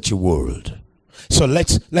things that you would. So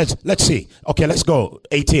let's see. Okay, let's go.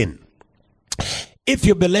 18. If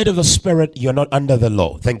you be led of the Spirit, you're not under the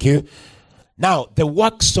law. Thank you. Now, the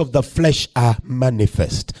works of the flesh are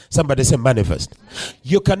manifest. Somebody say manifest.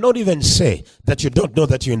 You cannot even say that you don't know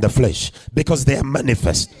that you're in the flesh, because they are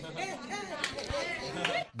manifest.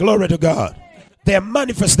 Glory to God. They are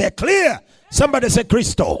manifest. They're clear. Somebody say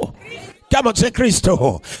Christo. Come on, say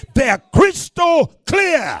Christo. They are crystal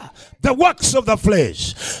clear. The works of the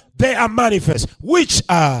flesh, they are manifest, which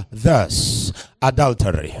are thus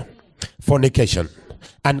adultery, fornication,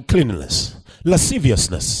 uncleanness,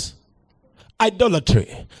 lasciviousness,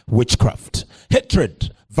 idolatry, witchcraft,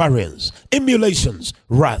 hatred, variance, emulations,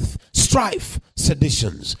 wrath, strife,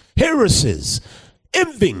 seditions, heresies,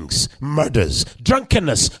 envyings, murders,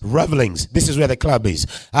 drunkenness, revelings. This is where the club is.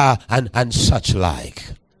 And such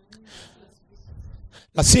like.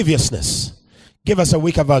 Lasciviousness. Give us a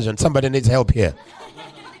weaker version. Somebody needs help here.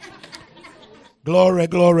 Glory,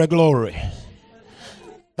 glory, glory.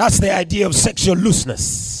 That's the idea of sexual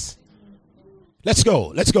looseness. Let's go.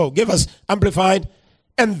 Let's go. Give us amplified.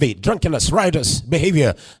 Envy, drunkenness, riotous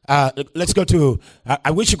behavior. Let's go to,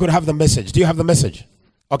 I wish you could have the message. Do you have the message?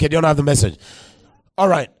 Okay, do you not have the message? All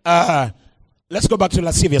right. Let's go back to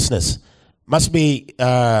lasciviousness. Must be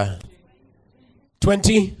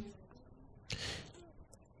 20.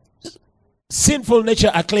 Sinful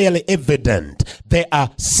nature are clearly evident. They are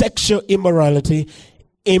sexual immorality,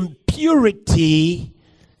 impurity,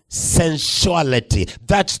 sensuality.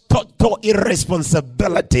 That's total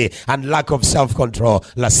irresponsibility and lack of self-control.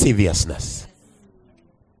 Lasciviousness.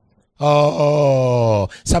 Oh,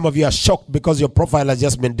 some of you are shocked because your profile has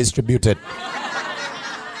just been distributed.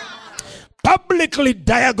 Publicly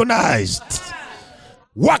diagonized.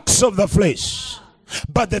 Works of the flesh.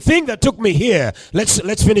 But the thing that took me here, let's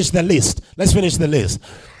finish the list. Let's finish the list.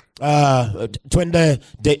 20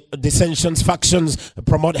 dissensions, factions,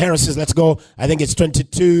 promote heresies. Let's go. I think it's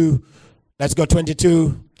 22. Let's go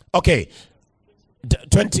 22. Okay.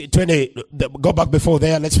 20, go back before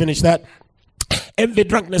there. Let's finish that. Envy,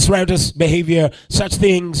 drunkenness, riotous behavior, such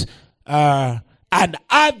things, and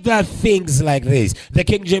other things like this. The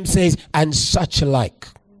King James says, and such like.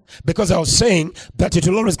 Because I was saying that it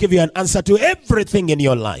will always give you an answer to everything in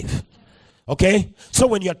your life. Okay? So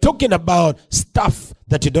when you're talking about stuff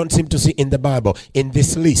that you don't seem to see in the Bible, in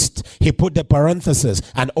this list, he put the parenthesis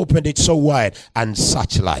and opened it so wide, and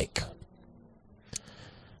such like.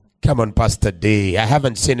 Come on, Pastor D. I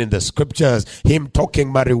haven't seen in the scriptures him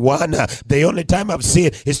talking marijuana. The only time I've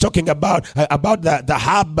seen is talking about the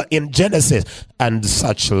herb in Genesis and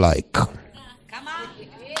such like.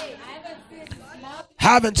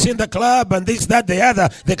 Haven't seen the club and this, that, the other.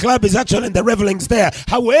 The club is actually in the revelings there.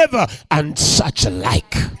 However, and such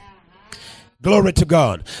like. Glory to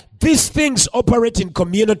God. These things operate in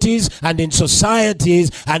communities and in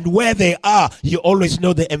societies, and where they are, you always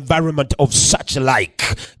know the environment of such like.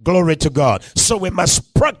 Glory to God. So we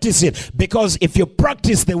must practice it, because if you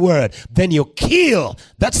practice the word, then you kill.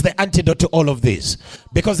 That's the antidote to all of this.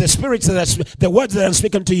 Because the spirits the words that I'm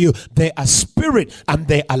speaking to you, they are spirit and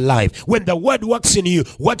they are life. When the word works in you,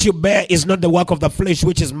 what you bear is not the work of the flesh,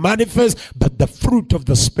 which is manifest, but the fruit of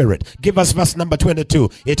the spirit. Give us verse number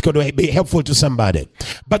 22. It could be helpful to somebody.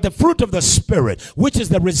 But the fruit of the Spirit, which is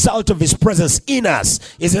the result of his presence in us,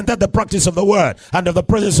 isn't that the practice of the word and of the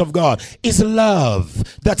presence of God, is love.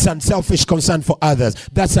 That's unselfish concern for others.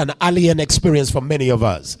 That's an alien experience for many of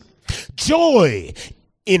us. Joy,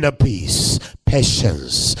 inner peace,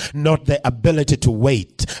 patience, not the ability to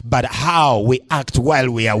wait, but how we act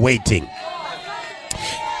while we are waiting.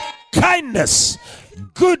 Kindness,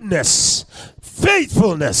 goodness,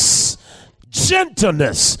 faithfulness,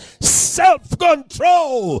 gentleness,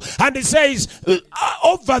 self-control. And he says,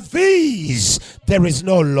 over these there is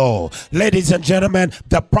no law. Ladies and gentlemen,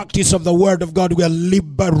 the practice of the word of God will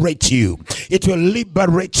liberate you. It will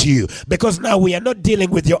liberate you, because now we are not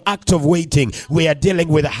dealing with your act of waiting. We are dealing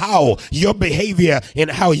with how your behavior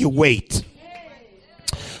and how you wait.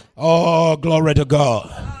 Oh, glory to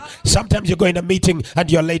God. Sometimes you go in a meeting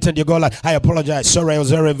and you're late and you go like, I apologize, sorry, I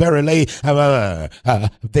was very, very late.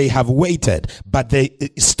 They have waited, but the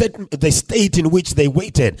state in which they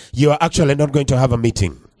waited, you are actually not going to have a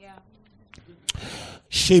meeting.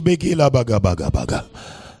 Shibigila baga baga baga.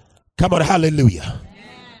 Come on, hallelujah.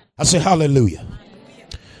 I say hallelujah.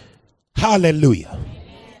 Hallelujah.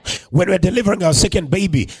 When we're delivering our second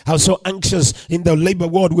baby, I was so anxious in the labor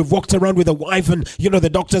ward. We've walked around with a wife and, the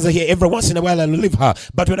doctors are here. Every once in a while, I'll leave her.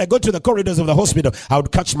 But when I go to the corridors of the hospital, I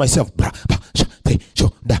would catch myself.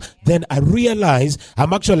 Then I realize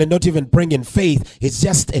I'm actually not even praying in faith. It's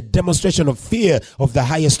just a demonstration of fear of the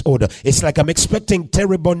highest order. It's like I'm expecting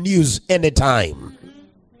terrible news anytime.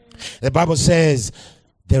 The Bible says,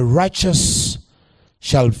 the righteous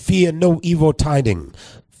shall fear no evil tidings,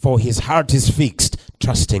 for his heart is fixed,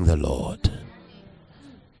 trusting the Lord.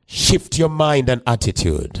 Shift your mind and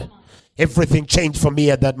attitude. Everything changed for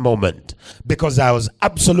me at that moment because I was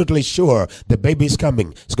absolutely sure the baby is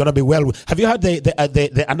coming. It's going to be well. Have you heard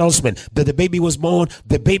the announcement that the baby was born,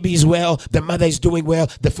 the baby is well, the mother is doing well,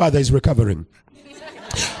 the father is recovering?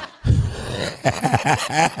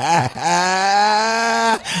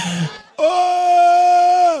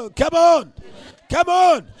 Oh, come on. Come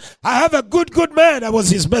on. I have a good man. I was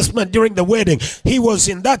his best man during the wedding. He was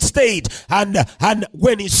in that state. And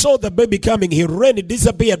when he saw the baby coming, he ran, he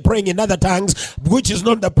disappeared praying in other tongues, which is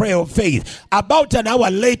not the prayer of faith. About an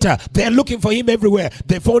hour later, they're looking for him everywhere.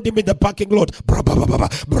 They found him in the parking lot.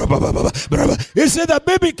 He said the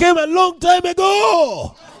baby came a long time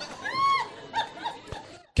ago.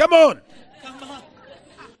 Come on.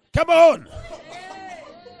 Come on.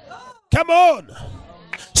 Come on.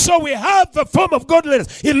 So we have a form of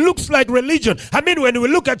godliness. It looks like religion. I mean, when we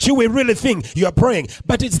look at you, we really think you are praying.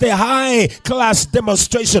 But it's the high class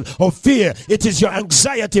demonstration of fear. It is your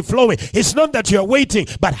anxiety flowing. It's not that you are waiting,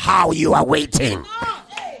 but how you are waiting.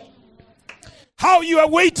 How you are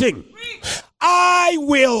waiting. I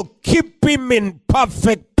will keep him in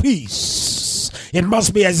perfect peace. It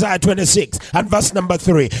must be Isaiah 26 and verse number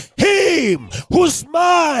 3. Him whose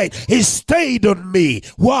mind is stayed on me.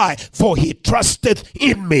 Why? For he trusteth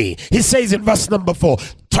in me. He says in verse number 4,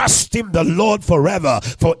 trust him the Lord forever,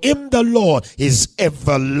 for in the Lord is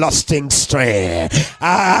everlasting strength.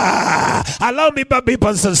 Allow me, baby,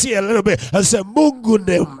 to see a little bit and say, Mungu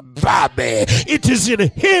Babe. It is in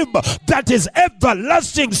him that is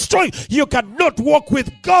everlasting strength. You cannot walk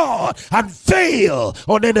with God and fail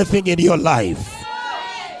on anything in your life.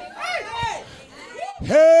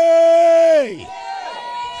 Hey!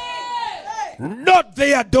 Not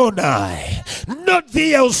the Adonai, not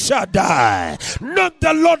the El Shaddai, not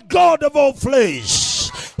the Lord God of all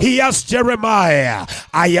flesh. He asked Jeremiah,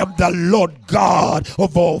 I am the Lord God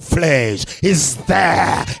of all flesh. Is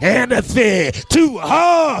there anything too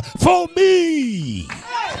hard for me?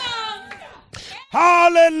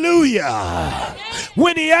 Hallelujah.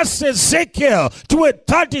 When he asked Ezekiel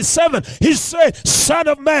 37, he said, Son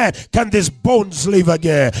of man, can these bones live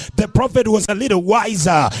again? The prophet was a little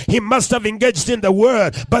wiser. He must have engaged in the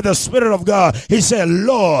word by the Spirit of God. He said,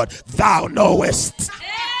 Lord, thou knowest.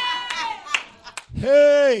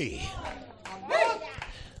 Hey.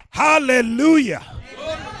 Hallelujah.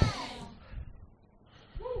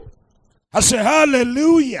 I say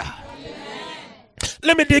hallelujah.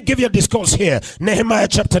 Let me give you a discourse here. Nehemiah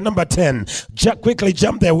chapter number 10. Quickly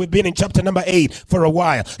jump there. We've been in chapter number 8 for a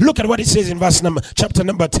while. Look at what it says in chapter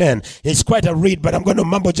number 10. It's quite a read, but I'm going to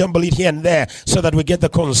mumble jumble it here and there so that we get the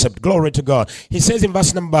concept. Glory to God. He says in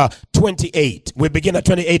verse number 28. We begin at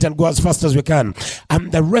 28 and go as fast as we can.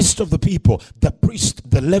 And the rest of the people, the priests,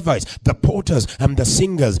 the Levites, the porters, and the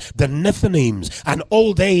singers, the Nethinims, and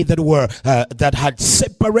all they that were that had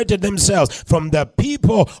separated themselves from the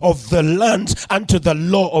people of the lands unto the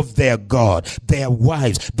law of their God, their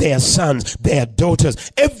wives, their sons, their daughters,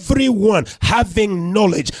 everyone having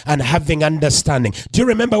knowledge and having understanding. Do you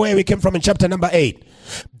remember where we came from in chapter number 8?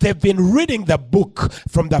 They've been reading the book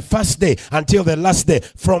from the first day until the last day,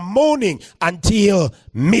 from morning until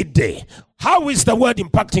midday. How is the word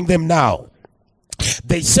impacting them now?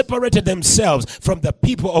 They separated themselves from the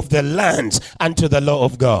people of the lands unto the law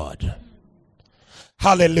of God.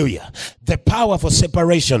 Hallelujah. The power for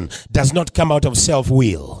separation does not come out of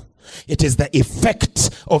self-will. It is the effect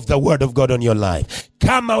of the word of God on your life.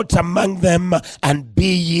 Come out among them and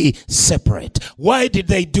be ye separate. Why did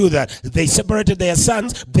they do that? They separated their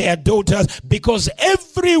sons, their daughters, because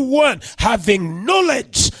everyone having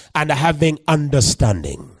knowledge and having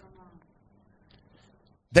understanding.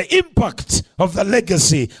 The impact of the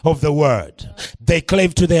legacy of the word. They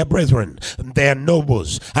clave to their brethren, their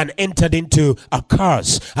nobles, and entered into a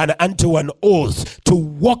curse and unto an oath to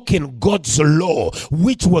walk in God's law,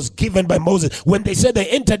 which was given by Moses. When they said they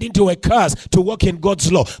entered into a curse to walk in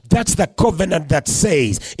God's law, that's the covenant that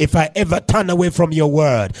says, if I ever turn away from your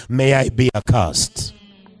word, may I be accursed.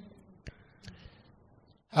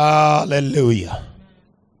 Hallelujah.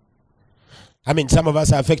 I mean, some of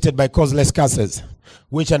us are affected by causeless curses,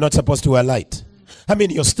 which are not supposed to alight. I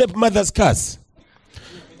mean, your stepmother's curse.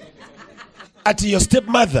 At your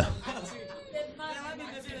stepmother.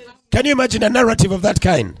 Can you imagine a narrative of that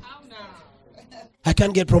kind? I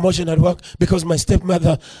can't get promotion at work because my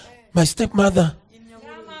stepmother.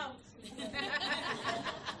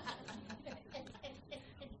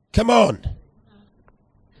 Come on.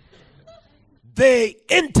 They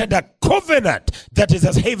entered a covenant that is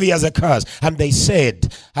as heavy as a curse. And they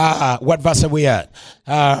said, what verse are we at?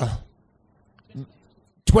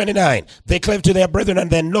 29. They clave to their brethren and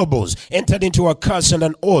their nobles, entered into a curse and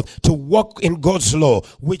an oath to walk in God's law,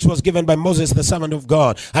 which was given by Moses, the servant of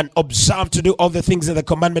God, and observe to do all the things in the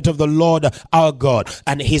commandment of the Lord our God,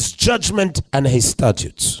 and his judgment and his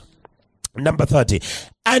statutes. Number 30.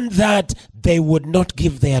 And that they would not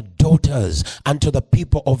give their daughters unto the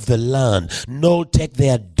people of the land, nor take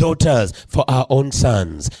their daughters for our own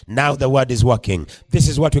sons. Now the word is working. This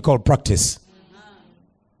is what we call practice.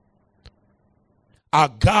 Our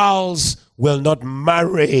girls will not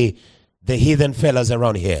marry the heathen fellas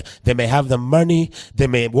around here. They may have the money. They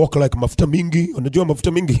may walk like Maftamingi. Unajua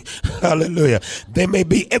Maftamingi? Hallelujah. They may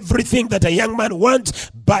be everything that a young man wants,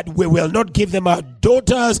 but we will not give them our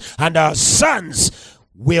daughters, and our sons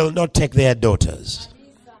will not take their daughters.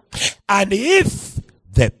 And if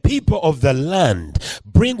the people of the land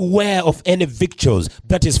bring ware of any victuals,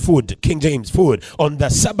 that is food, King James, food, on the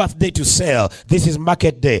Sabbath day to sell, this is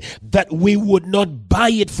market day, that we would not buy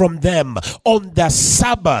it from them on the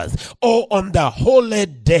Sabbath or on the holy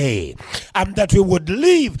day, and that we would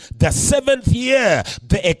leave the seventh year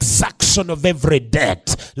the exaction of every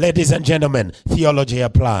debt. Ladies and gentlemen, theology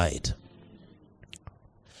applied.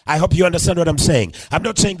 I hope you understand what I'm saying. I'm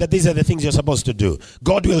not saying that these are the things you're supposed to do.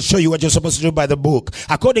 God will show you what you're supposed to do by the book.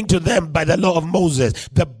 According to them, by the law of Moses,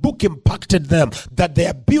 the book impacted them that they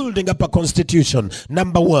are building up a constitution.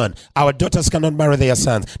 Number 1, our daughters cannot marry their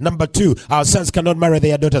sons. Number 2, our sons cannot marry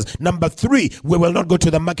their daughters. Number 3, we will not go to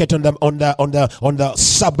the market on the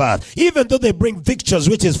Sabbath. Even though they bring victuals,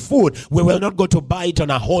 which is food, we will not go to buy it on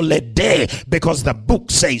a holy day because the book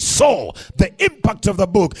says so. The impact of the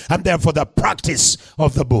book, and therefore the practice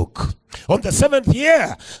of the book. On the 7th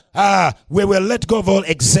year, we will let go of all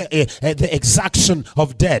the exaction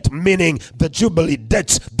of debt, meaning the jubilee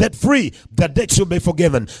debts, debt free. The debts will be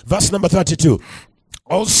forgiven. Verse number 32.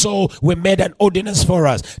 Also, we made an ordinance for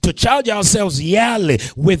us to charge ourselves yearly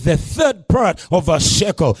with the third part of a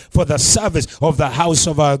shekel for the service of the house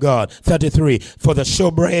of our God. 33. For the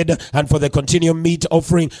showbread and for the continual meat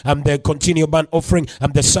offering and the continual burnt offering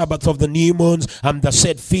and the Sabbath of the new moons and the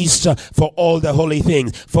set feasts for all the holy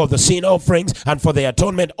things, for the sin offerings and for the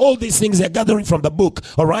atonement. All these things are gathering from the book,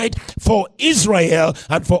 all right, for Israel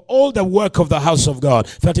and for all the work of the house of God.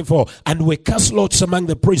 34. And we cast lots among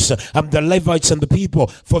the priests and the Levites and the people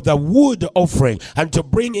for the wood offering, and to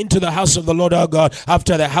bring into the house of the Lord our God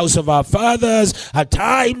after the house of our fathers at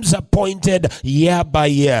times appointed year by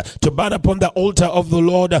year, to burn upon the altar of the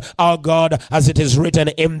Lord our God as it is written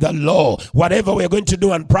in the law. Whatever we're going to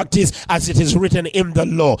do and practice as it is written in the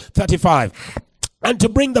law. 35. And to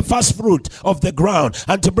bring the first fruit of the ground,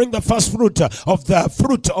 and to bring the first fruit of the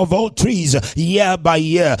fruit of all trees year by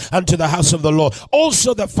year unto the house of the Lord.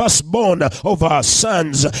 Also the firstborn of our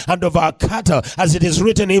sons and of our cattle, as it is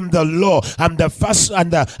written in the law, and the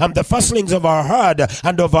firstlings of our herd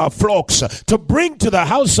and of our flocks, to bring to the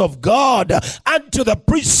house of God and to the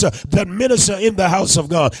priests that minister in the house of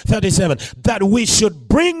God. 37. That we should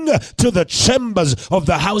bring to the chambers of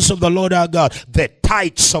the house of the Lord our God the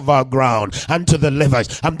tithes of our ground, and to the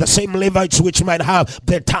Levites, and the same Levites which might have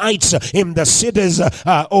the tithes in the cities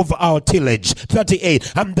of our tillage.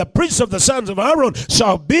 38. And the priests of the sons of Aaron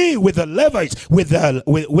shall be with the Levites, with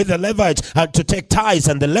the Levites, to take tithes,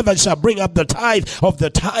 and the Levites shall bring up the tithe of the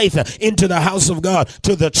tithe into the house of God,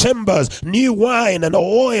 to the chambers, new wine and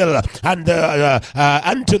oil, and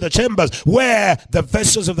to the chambers where the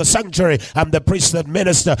vessels of the sanctuary, and the priests that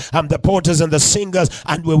minister, and the porters and the singers,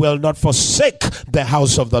 and we will not forsake the the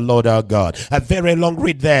house of the Lord our God. A very long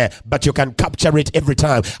read there, but you can capture it every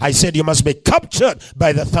time. I said you must be captured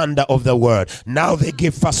by the thunder of the word. Now they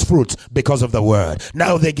give first fruits because of the word.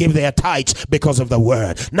 Now they give their tithes because of the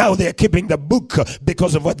word. Now they're keeping the book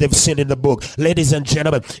because of what they've seen in the book. Ladies and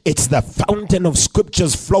gentlemen, it's the fountain of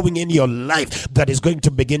scriptures flowing in your life that is going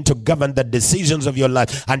to begin to govern the decisions of your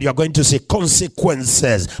life, and you're going to see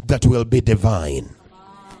consequences that will be divine.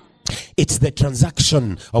 It's the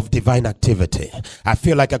transaction of divine activity. I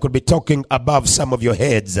feel like I could be talking above some of your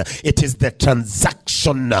heads. It is the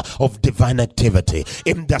transaction of divine activity.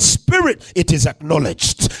 In the spirit, it is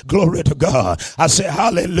acknowledged. Glory to God. I say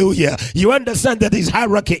hallelujah. You understand that there's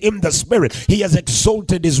hierarchy in the spirit. He has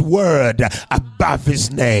exalted his word above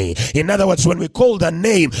his name. In other words, when we call the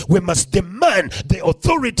name, we must demand the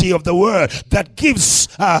authority of the word that gives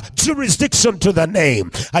jurisdiction to the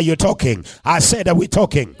name. Are you talking? I said, are we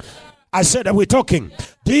talking? I said, are we talking?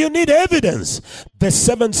 Do you need evidence? The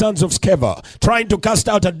 7 sons of Sceva trying to cast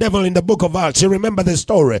out a devil in the book of Acts. You remember the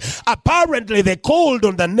story. Apparently they called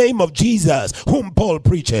on the name of Jesus, whom Paul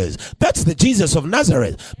preaches. That's the Jesus of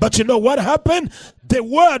Nazareth. But you know what happened? The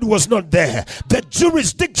word was not there. The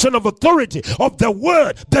jurisdiction of authority of the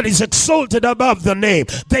word that is exalted above the name.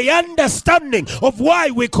 The understanding of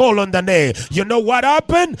why we call on the name. You know what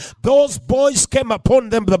happened? Those boys came upon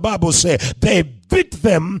them, the Bible says. They beat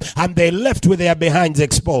them and they left with their behinds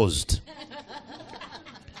exposed.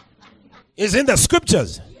 It's in the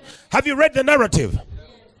scriptures. Have you read the narrative?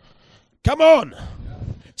 Come on.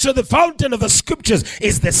 So the fountain of the scriptures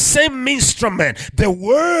is the same instrument, the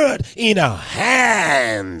word in our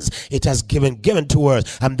hands. It has given to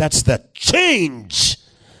us, and that's the change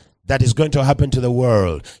that is going to happen to the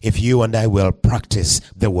world if you and I will practice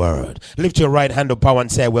the word. Lift your right hand of power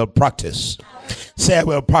and say, I will practice. Say, I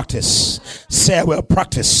will practice. Say, I will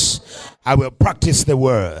practice. I will practice the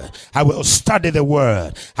word. I will study the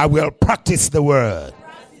word. I will practice the word.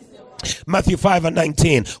 Matthew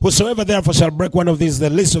 5:19. Whosoever therefore shall break one of these, the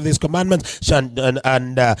least of these commandments,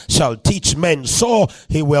 shall teach men, so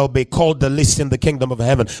he will be called the least in the kingdom of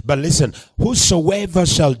heaven. But listen, whosoever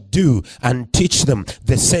shall do and teach them,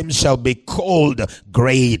 the same shall be called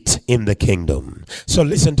great in the kingdom. So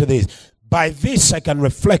listen to this. By this I can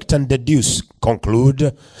reflect and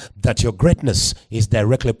conclude that your greatness is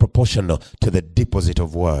directly proportional to the deposit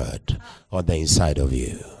of word on the inside of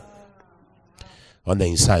you. On the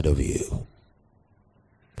inside of you.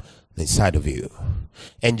 The inside of you.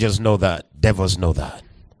 Angels know that. Devils know that.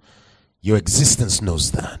 Your existence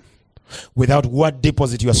knows that. Without word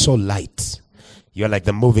deposit, you are so light. You are like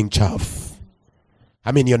the moving chaff.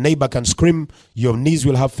 I mean, your neighbor can scream, your knees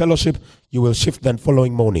will have fellowship, you will shift the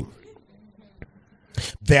following morning.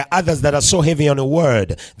 There are others that are so heavy on a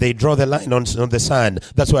word, they draw the line on the sand.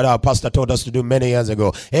 That's what our pastor taught us to do many years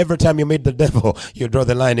ago. Every time you meet the devil, you draw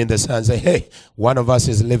the line in the sand and say, hey, one of us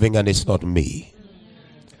is living and it's not me.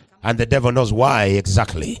 And the devil knows why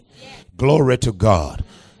exactly. Glory to God.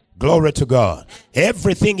 Glory to God.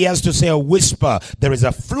 Everything he has to say a whisper. There is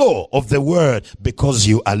a flow of the word because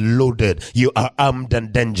you are loaded. You are armed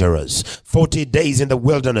and dangerous. 40 days in the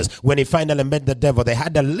wilderness. When he finally met the devil, they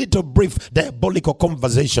had a little brief diabolical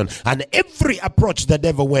conversation. And every approach the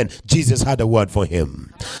devil went, Jesus had a word for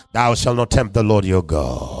him. Thou shalt not tempt the Lord your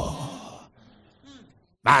God.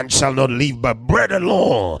 Man shall not live by bread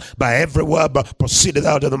alone, by every word but proceeded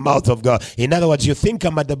out of the mouth of God. In other words, you think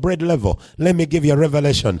I'm at the bread level. Let me give you a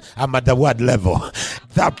revelation. I'm at the word level.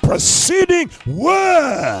 The proceeding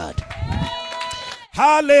word.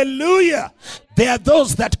 Hallelujah. There are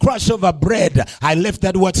those that crush over bread. I left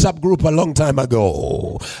that WhatsApp group a long time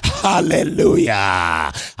ago.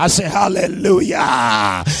 Hallelujah. I say hallelujah.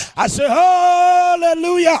 I say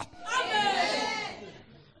hallelujah.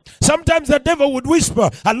 Sometimes the devil would whisper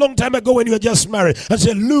a long time ago when you were just married and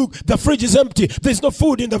say, look, the fridge is empty. There's no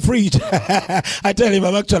food in the fridge. I tell him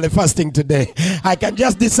I'm actually fasting today. I can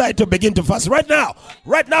just decide to begin to fast right now.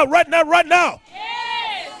 Right now, right now, right now.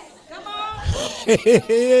 Yes. Come on.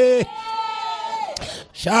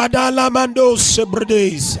 Shadalamando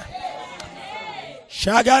sebredes.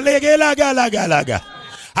 Shagalegelagalagalaga.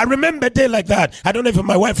 I remember a day like that. I don't know if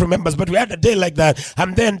my wife remembers, but we had a day like that.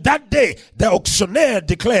 And then that day, the auctioneer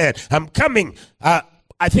declared, I'm coming, I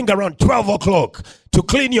think around 12 o'clock to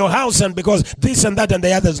clean your house, and because this and that and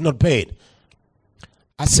the other is not paid.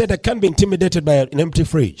 I said, I can't be intimidated by an empty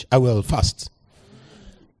fridge. I will fast.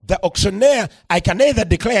 The auctioneer, I can either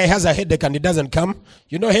declare he has a headache and he doesn't come.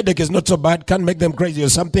 You know, headache is not so bad. Can't make them crazy or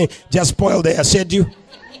something. Just spoil their schedule.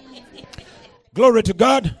 Glory to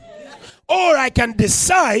God. Or I can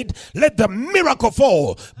decide, let the miracle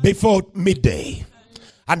fall before midday.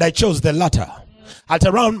 And I chose the latter. At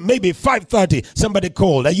around maybe 5:30, somebody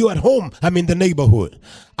called. Are you at home? I'm in the neighborhood.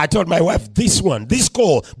 I told my wife, this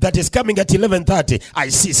call that is coming at 11:30, I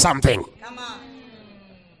see something. Come on.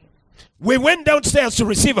 We went downstairs to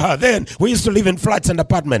receive her. Then we used to live in flats and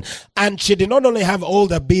apartments. And she did not only have all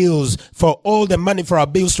the bills, for all the money for our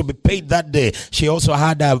bills to be paid that day, she also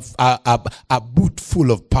had a boot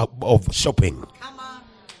full of shopping. Come on.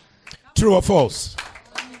 True or false?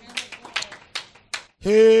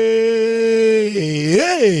 Hey,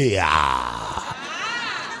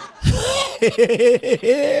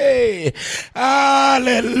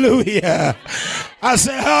 hallelujah. I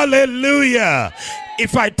say hallelujah.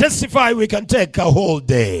 If I testify, we can take a whole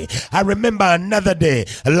day. I remember another day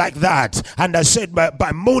like that, and I said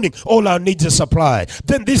by morning all our needs are supplied.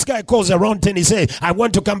 Then this guy calls around 10. He said, I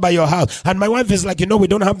want to come by your house. And my wife is like, we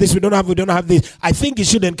don't have this, we don't have this. I think he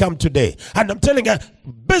shouldn't come today. And I'm telling her,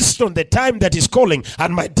 based on the time that he's calling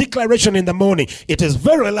and my declaration in the morning, it is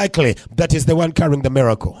very likely that he's the one carrying the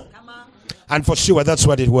miracle. And for sure, that's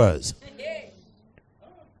what it was.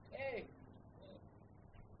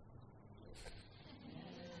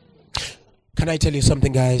 Can I tell you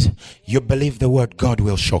something, guys? You believe the word, God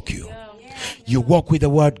will shock you. You walk with the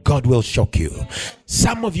word, God will shock you.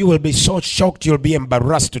 Some of you will be so shocked you'll be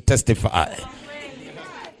embarrassed to testify.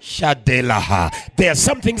 Shadelaha. There are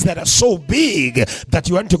some things that are so big that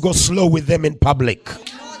you want to go slow with them in public.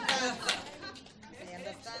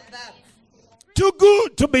 Too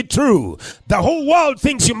good to be true. The whole world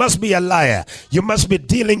thinks you must be a liar. You must be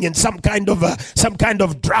dealing in some kind of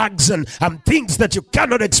drugs and things that you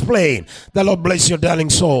cannot explain. The Lord bless your darling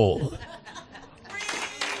soul.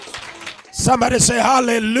 Somebody say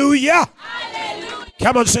hallelujah. Hallelujah.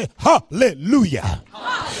 Come on, say hallelujah.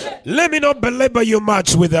 Hallelujah. Let me not belabor you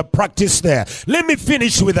much with the practice there. Let me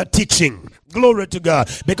finish with a teaching. Glory to God.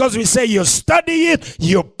 Because we say you study it,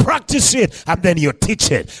 you practice it, and then you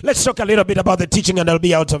teach it. Let's talk a little bit about the teaching, and I'll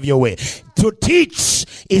be out of your way. To teach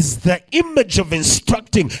is the image of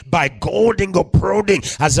instructing by goading or prodding,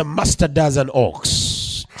 as a master does an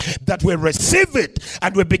ox. That we receive it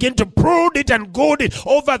and we begin to prod it and goad it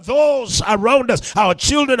over those around us, our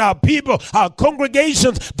children, our people, our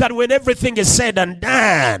congregations, that when everything is said and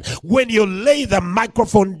done, when you lay the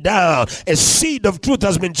microphone down, a seed of truth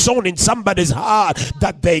has been sown in somebody's heart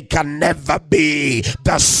that they can never be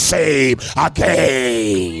the same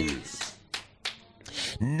again.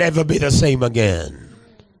 Never be the same again.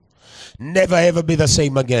 Never ever be the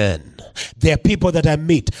same again. There are people that I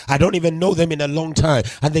meet, I don't even know them in a long time,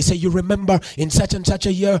 and they say, you remember in such and such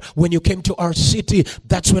a year when you came to our city,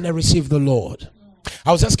 that's when I received the Lord.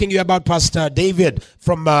 I was asking you about Pastor David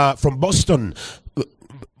from Boston,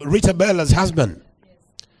 Rita Bella's husband.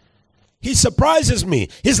 He surprises me.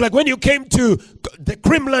 He's like, when you came to the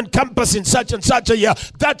Crimland campus in such and such a year,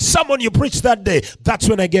 that's someone you preached that day. That's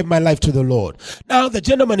when I gave my life to the Lord. Now the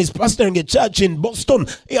gentleman is pastoring a church in Boston.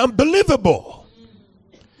 Unbelievable.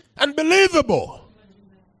 Unbelievable.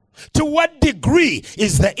 To what degree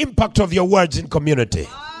is the impact of your words in community?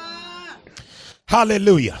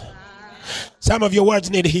 Hallelujah. Some of your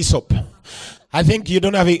words need hyssop. I think you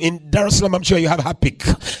don't have it in Dar es Salaam. I'm sure you have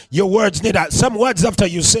Hapik. Your words need some words after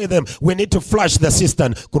you say them. We need to flush the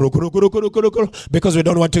cistern because we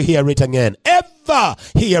don't want to hear it again. Ever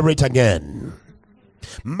hear it again.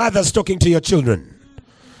 Mothers talking to your children.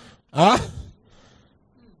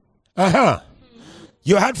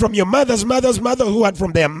 You heard from your mother's mother who heard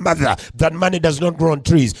from their mother that money does not grow on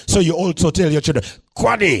trees. So you also tell your children,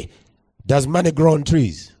 Kwani, does money grow on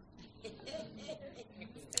trees?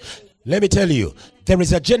 Let me tell you, there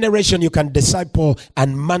is a generation you can disciple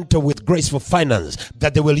and mantle with grace for finance,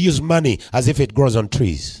 that they will use money as if it grows on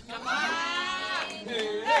trees.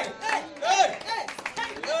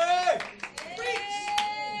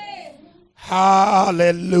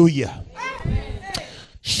 Hallelujah.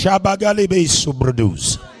 So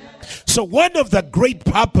one of the great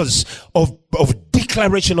purpose of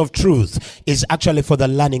declaration of truth is actually for the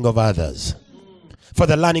learning of others. For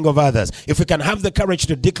the learning of others. If we can have the courage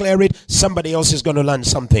to declare it, somebody else is going to learn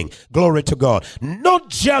something. Glory to God. Not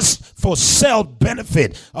just for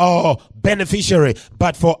self-benefit or beneficiary,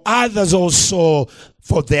 but for others also,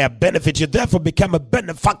 for their benefit. You therefore become a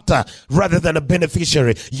benefactor rather than a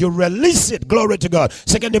beneficiary. You release it. Glory to God.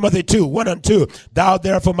 2 Timothy 2:1-2. Thou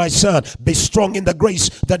therefore, my son, be strong in the grace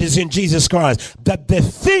that is in Jesus Christ, that the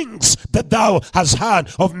things that thou hast heard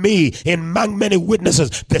of me among many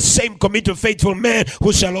witnesses, the same commit to faithful men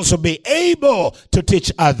who shall also be able to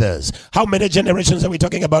teach others. How many generations are we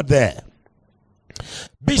talking about there?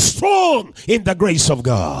 Be strong in the grace of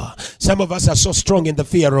God. Some of us are so strong in the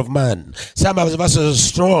fear of man. Some of us are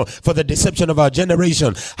strong for the deception of our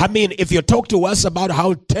generation. I mean, if you talk to us about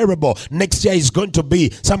how terrible next year is going to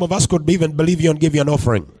be, some of us could even believe you and give you an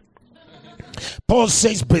offering. Paul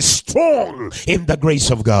says, be strong in the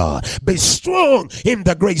grace of God. Be strong in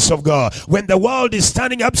the grace of God. When the world is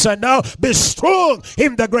standing upside down, be strong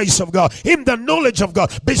in the grace of God, in the knowledge of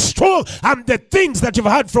God. Be strong, and the things that you've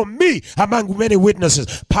heard from me among many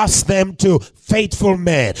witnesses, pass them to faithful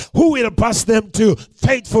men. Who will pass them to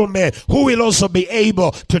faithful men who will also be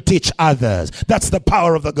able to teach others. That's the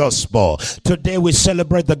power of the gospel. Today we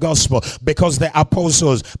celebrate the gospel because the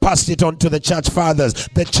apostles passed it on to the church fathers.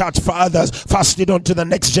 The church fathers passed it on to the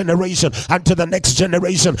next generation, and to the next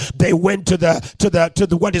generation they went to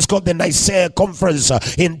the what is called the Nicaea conference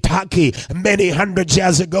in Turkey many hundred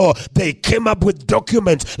years ago. They came up with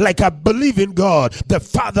documents like, I believe in God, the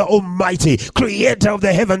Father Almighty, creator of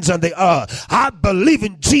the heavens and the earth. I believe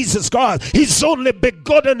in Jesus Christ, his only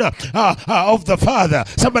begotten of the Father.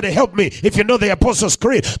 Somebody help me if you know the Apostles'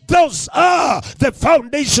 Creed. Those are the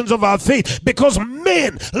foundations of our faith, because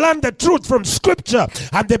men learned the truth from Scripture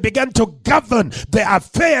and they began to govern the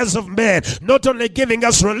affairs of men, not only giving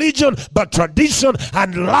us religion but tradition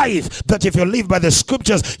and life, that if you live by the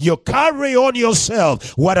Scriptures, you carry on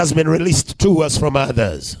yourself what has been released to us from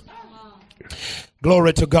others.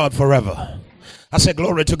 Glory to God forever. I say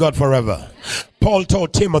glory to God forever. Paul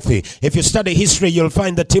told Timothy, if you study history, you'll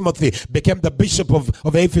find that Timothy became the bishop of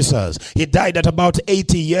Ephesus. He died at about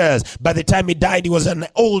 80 years. By the time he died, he was an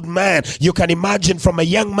old man. You can imagine from a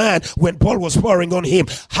young man, when Paul was pouring on him,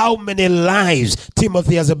 how many lives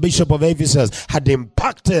Timothy as a bishop of Ephesus had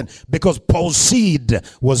impacted, because Paul's seed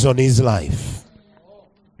was on his life.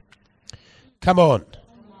 Come on.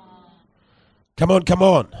 Come on, come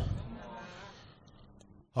on.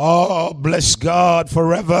 Oh, bless God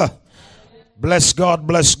forever. Bless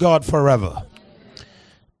God forever.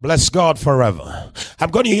 Bless God forever. I'm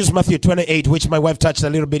going to use Matthew 28, which my wife touched a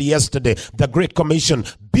little bit yesterday. The Great Commission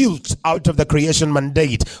built out of the creation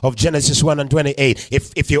mandate of Genesis 1 and 28.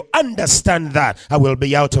 If you understand that, I will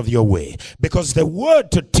be out of your way. Because the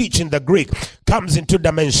word to teach in the Greek comes in two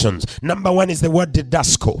dimensions. Number one is the word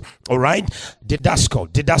didasko. All right?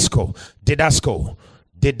 Didasko.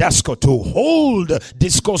 To hold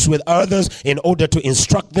discourse with others in order to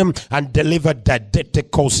instruct them and deliver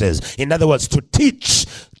didactic courses. In other words, to teach,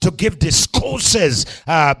 to give discourses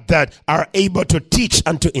that are able to teach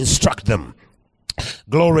and to instruct them.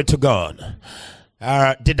 Glory to God.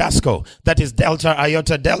 Didasko, that is delta,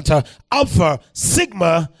 iota, delta, alpha,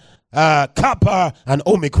 sigma, kappa, and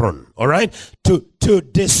omicron. All right? To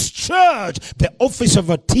discharge the office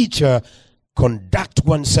of a teacher, conduct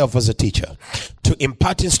oneself as a teacher, to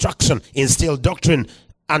impart instruction, instill doctrine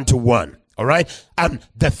unto one. All right? And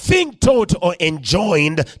the thing taught or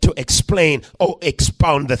enjoined to explain or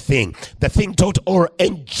expound the thing. The thing taught or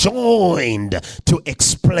enjoined to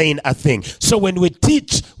explain a thing. So when we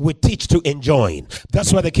teach to enjoin.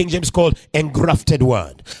 That's why the King James called engrafted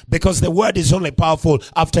word. Because the word is only powerful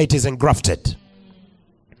after it is engrafted.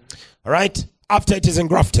 All right? After it is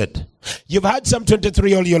engrafted. You've had Psalm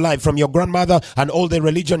 23 all your life from your grandmother and all the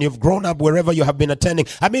religion you've grown up wherever you have been attending.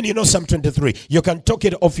 I mean, you know Psalm 23. You can talk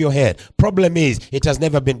it off your head. Problem is, it has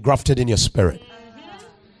never been grafted in your spirit.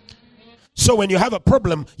 So when you have a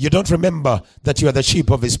problem, you don't remember that you are the sheep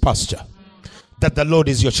of his pasture. That the Lord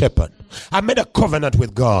is your shepherd. I made a covenant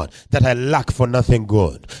with God that I lack for nothing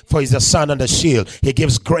good. For he's a sun and a shield. He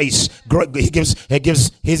gives grace.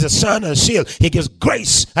 He's a sun and a shield. He gives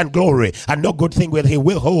grace and glory. And no good thing will he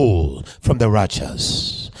withhold from the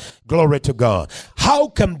righteous. Glory to God. How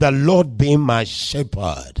can the Lord be my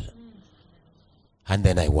shepherd? And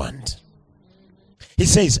then I want. He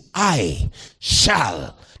says, I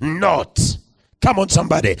shall not. Come on,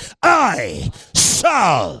 somebody. I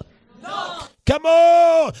shall not. Come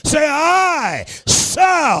on, say I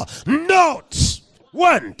shall not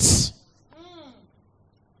want.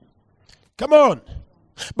 Come on.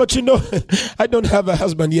 But you know, I don't have a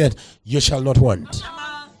husband yet. You shall not want.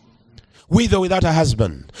 With or without a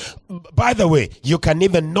husband. By the way, you can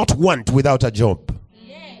even not want without a job.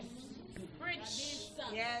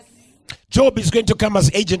 Job is going to come as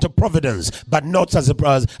agent of providence, but not as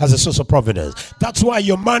a source of providence. That's why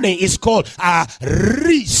your money is called a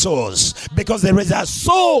resource, because there is a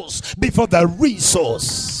source before the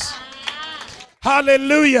resource.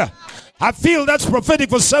 Hallelujah. I feel that's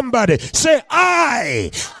prophetic for somebody. Say,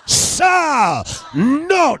 I shall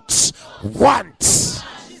not want.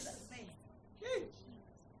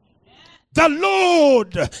 The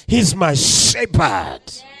Lord is my shepherd.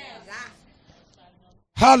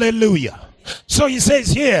 Hallelujah. So he says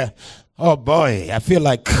here, Oh boy, I feel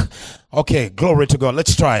like, okay, glory to God.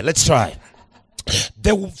 Let's try.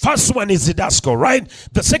 The first one is didasco, right?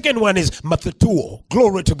 The second one is mathetuo,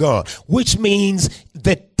 glory to God, which means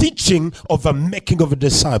the teaching of a making of a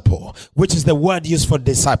disciple, which is the word used for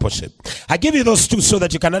discipleship. I give you those two so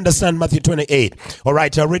that you can understand Matthew 28. All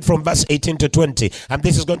right, I'll read from verse 18 to 20, and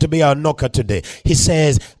this is going to be our knocker today. He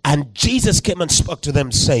says, and Jesus came and spoke to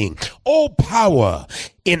them, saying, all power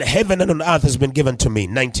in heaven and on earth has been given to me.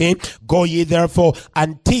 19, go ye therefore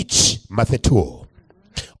and teach, mathetuo,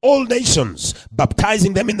 all nations,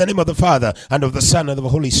 baptizing them in the name of the Father and of the Son and of the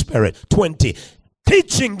Holy Spirit. 20,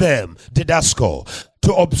 teaching them, didasco,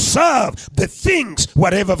 to observe the things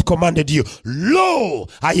whatever I've commanded you. Lo,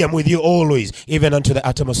 I am with you always, even unto the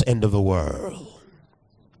uttermost end of the world.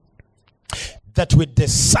 That we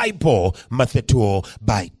disciple mathetuo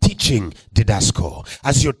by teaching didasco.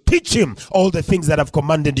 As you teach him all the things that I've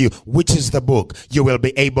commanded you, which is the book, you will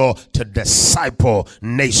be able to disciple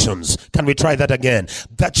nations. Can we try that again?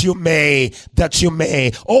 That you may,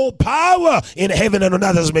 all power in heaven and on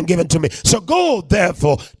earth has been given to me. So go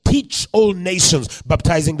therefore, teach all nations,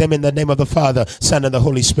 baptizing them in the name of the Father, Son, and the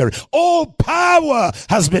Holy Spirit. All power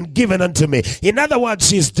has been given unto me. In other words,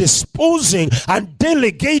 he's disposing and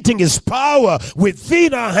delegating his power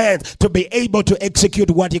within our hands to be able to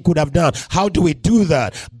execute what he could have done. How do we do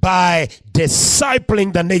that? By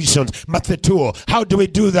discipling the nations, mathetuo. How do we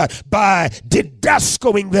do that? By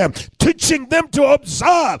didascoing them, teaching them to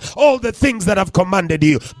observe all the things that I've commanded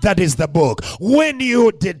you. That is the book. When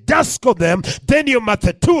you didasco them, then you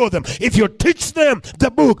mathetuo them. If you teach them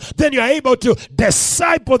the book, then you're able to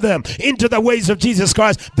disciple them into the ways of Jesus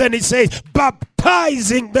Christ. Then it says,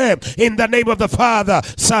 baptizing them in the name of the Father,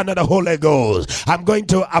 Son, and the Holy Ghost. I'm going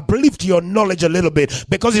to uplift your knowledge a little bit,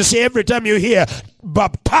 because you see, every time you hear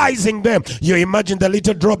baptizing them, you imagine the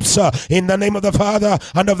little drops in the name of the Father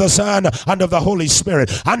and of the Son and of the Holy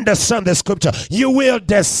Spirit. Understand the scripture. You will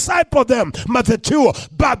disciple them, mathetuo,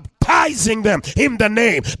 baptizing them in the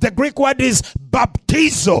name. The Greek word is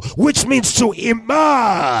baptizo, which means to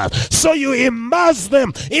immerse. So you immerse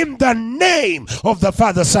them in the name of the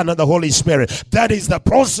Father, Son, and the Holy Spirit. That is the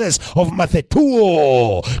process of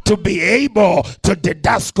mathetuo, to be able to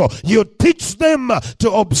didasco. You teach them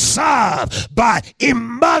to observe by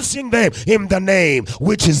immersing them in the name,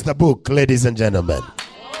 which is the book, ladies and gentlemen.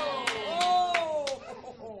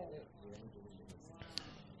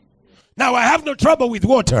 Now, I have no trouble with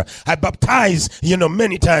water. I baptize,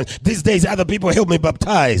 many times. These days, other people help me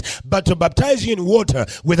baptize. But to baptize you in water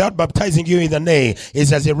without baptizing you in the name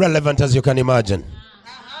is as irrelevant as you can imagine.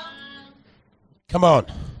 Come on.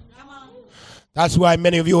 That's why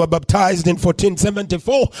many of you were baptized in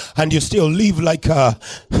 1474 and you still live like a...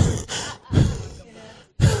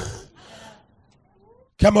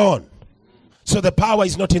 Come on. So the power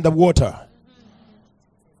is not in the water.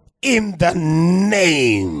 In the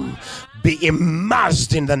name. Be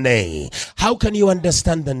immersed in the name. How can you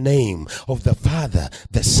understand the name of the Father,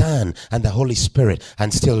 the Son, and the Holy Spirit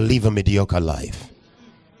and still live a mediocre life?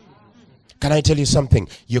 Can I tell you something?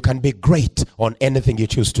 You can be great on anything you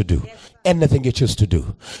choose to do. Anything you choose to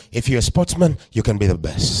do. If you're a sportsman, you can be the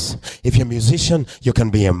best. If you're a musician, you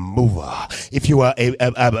can be a mover. If you are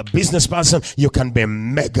a business person, you can be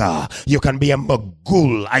mega. You can be a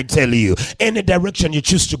mogul, I tell you. Any direction you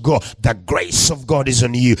choose to go, the grace of God is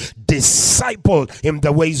on you. Discipled in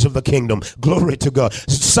the ways of the kingdom. Glory to God.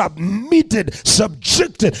 Submitted,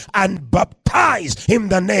 subjected, and baptized in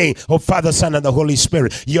the name of Father, Son, and the Holy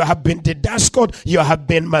Spirit. You have been didascoed. You have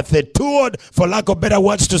been mathetuoed, for lack of better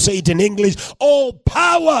words to say it in English. All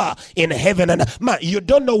power in heaven and earth. Man, you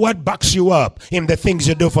don't know what backs you up in the things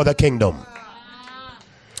you do for the kingdom.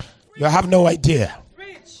 You have no idea.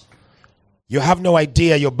 You have no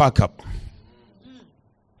idea your backup.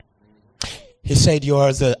 He said, you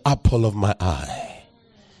are the apple of my eye.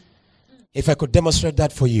 If I could demonstrate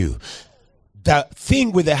that for you, the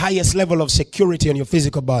thing with the highest level of security on your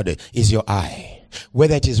physical body is your eye.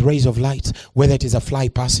 Whether it is rays of light, whether it is a fly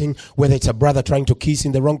passing, whether it's a brother trying to kiss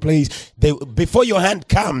in the wrong place, before your hand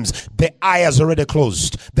comes, the eye has already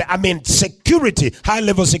closed. Security, high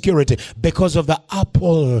level security, because of the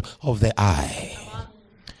apple of the eye.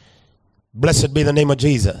 Blessed be the name of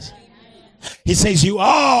Jesus. He says, you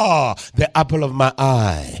are the apple of my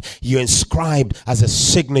eye. You're inscribed as a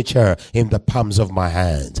signature in the palms of my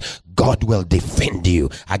hands. God will defend you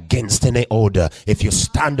against any order if you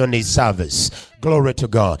stand on his service. Glory to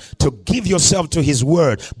God. To give yourself to his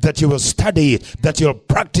word, that you will study it, that you'll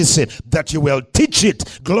practice it, that you will teach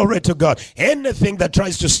it. Glory to God. Anything that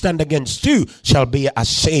tries to stand against you shall be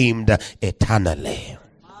ashamed eternally.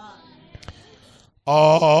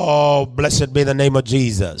 Oh, blessed be the name of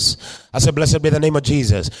Jesus. I said, blessed be the name of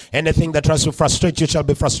Jesus. Anything that tries to frustrate you shall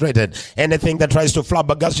be frustrated. Anything that tries to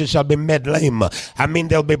flabbergast you shall be made lame. I mean,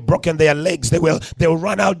 they'll be broken their legs. They'll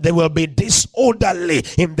run out. They will be disorderly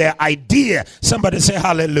in their idea. Somebody say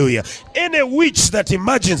hallelujah. Any witch that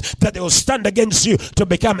imagines that they will stand against you to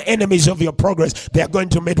become enemies of your progress, they are going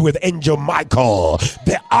to meet with Angel Michael,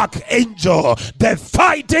 the archangel, the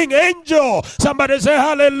fighting angel. Somebody say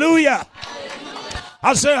hallelujah.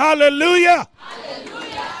 I say hallelujah.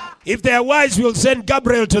 Hallelujah. If they are wise, we'll send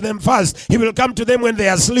Gabriel to them first. He will come to them when they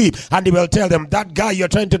are asleep, and he will tell them, that guy you're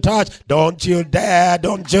trying to touch, don't you dare,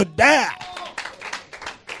 don't you dare.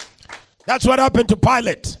 That's what happened to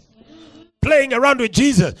Pilate. Playing around with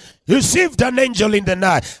Jesus. He received an angel in the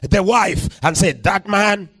night, the wife, and said, that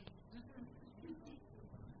man.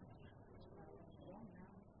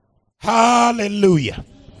 Hallelujah.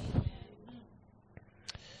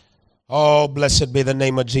 Oh, blessed be the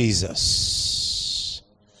name of Jesus.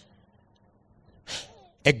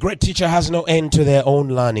 A great teacher has no end to their own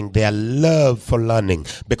learning, their love for learning,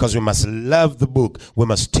 because we must love the book, we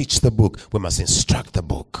must teach the book, we must instruct the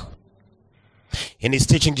book. In his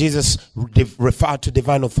teaching, Jesus referred to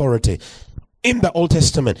divine authority. In the Old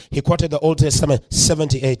Testament, he quoted the Old Testament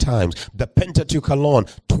 78 times. The Pentateuch alone,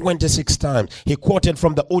 26 times. He quoted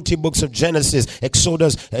from the OT books of Genesis,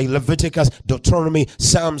 Exodus, Leviticus, Deuteronomy,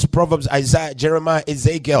 Psalms, Proverbs, Isaiah, Jeremiah,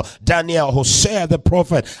 Ezekiel, Daniel, Hosea the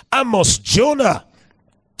prophet, Amos, Jonah,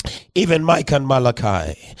 even Micah and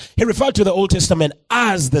Malachi. He referred to the Old Testament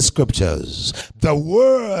as the scriptures, the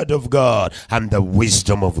word of God, and the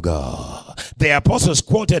wisdom of God. The apostles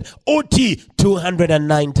quoted OT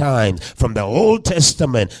 209 times from the Old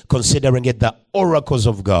Testament, considering it the oracles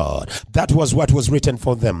of God. That was what was written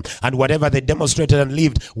for them, and whatever they demonstrated and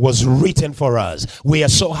lived was written for us. We are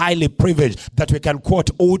so highly privileged that we can quote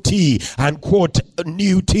OT and quote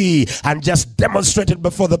New T and just demonstrate it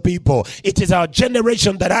before the people. It is our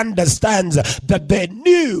generation that understands that the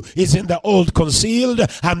new is in the old concealed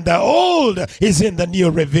and the old is in the new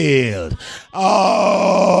revealed.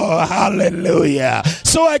 Oh, hallelujah.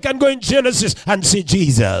 So I can go in Genesis and see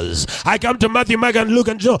Jesus. I come to Matthew, Mark, and Luke,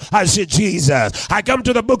 and John, I see Jesus. I come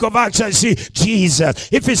to the book of Acts, I see Jesus.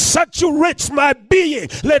 If it saturates my being,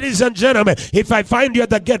 ladies and gentlemen, if I find you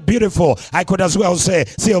at the gate beautiful, I could as well say,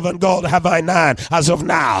 silver and gold have I none as of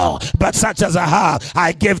now, but such as I have,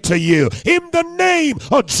 I give to you. In the name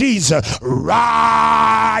of Jesus,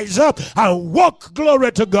 rise up and walk,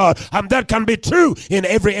 glory to God. And that can be true in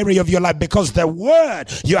every area of your life, because the word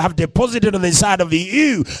you have deposited on the inside of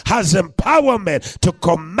you has empowerment to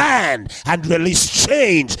command and release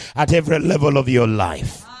change at every level of your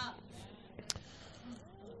life.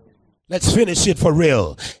 Let's finish it for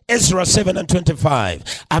real. Ezra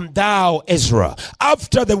 7:25. And thou, Ezra,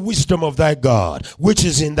 after the wisdom of thy God, which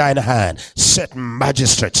is in thine hand, set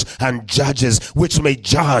magistrates and judges, which may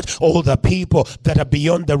judge all the people that are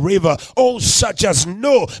beyond the river, all such as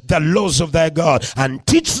know the laws of thy God, and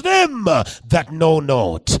teach them that know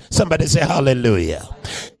not. Somebody say hallelujah.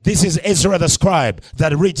 This is Ezra the scribe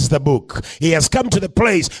that reads the book. He has come to the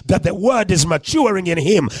place that the word is maturing in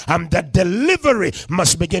him, and that delivery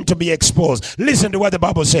must begin to be exposed. Listen to what the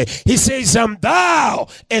Bible says. He says, and thou,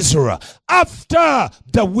 Ezra, after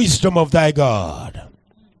the wisdom of thy God.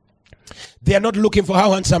 They are not looking for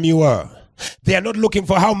how handsome you are. They are not looking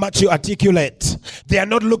for how much you articulate. They are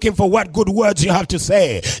not looking for what good words you have to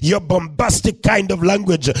say, your bombastic kind of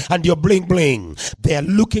language and your bling bling. They are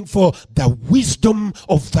looking for the wisdom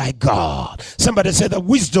of thy God. Somebody say, the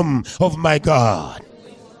wisdom of my God.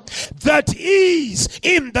 That is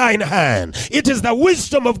in thine hand. It is the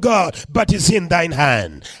wisdom of God, but it's in thine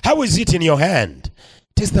hand. How is it in your hand?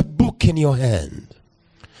 It is the book in your hand.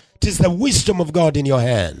 It is the wisdom of God in your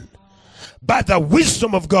hand. By the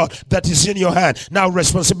wisdom of God that is in your hand. Now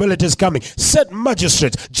responsibility is coming. Set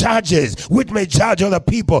magistrates, judges, which may judge other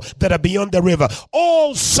people that are beyond the river,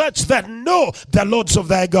 all such that know the Lords of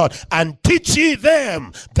thy God, and teach ye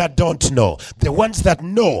them that don't know. The ones that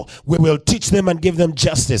know, we will teach them and give them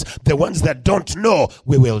justice. The ones that don't know,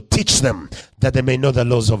 we will teach them, that they may know the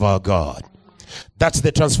laws of our God. That's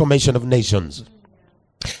the transformation of nations.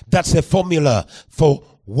 That's the formula for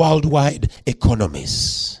worldwide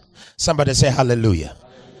economies. Somebody say hallelujah.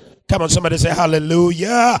 Come on, somebody say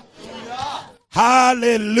hallelujah.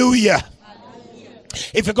 Hallelujah.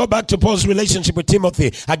 If you go back to Paul's relationship with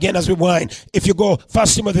Timothy, again as we wind, if you go 1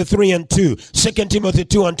 Timothy 3 and 2, 2 Timothy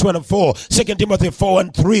 2 and 24, 2 Timothy 4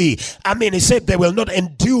 and 3, I mean, he said they will not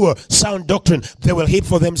endure sound doctrine. They will heap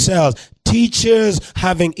for themselves teachers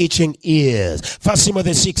having itching ears. 1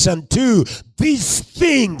 Timothy 6 and 2, these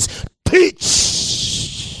things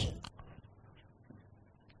teach.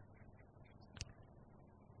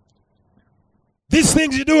 These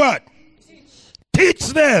things you do what? Teach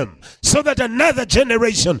them, so that another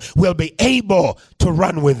generation will be able to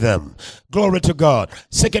run with them. Glory to God.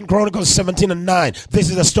 2 Chronicles 17:9. This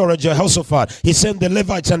is the story of Jehoshaphat. He sent the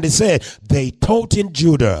Levites, and he said, they taught in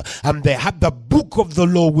Judah, and they had the book of the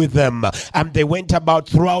law with them, and they went about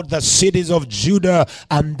throughout the cities of Judah,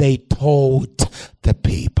 and they taught the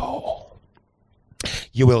people.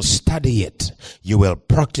 You will study it, you will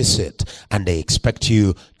practice it, and they expect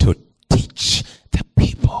you to teach the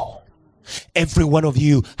people. Every one of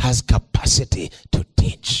you has capacity to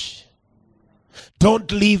teach. Don't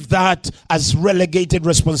leave that as relegated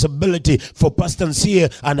responsibility for Pastor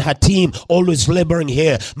Nsia and her team always laboring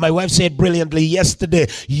here. My wife said brilliantly yesterday,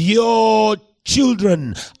 your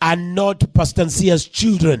children are not Pastor Nsia's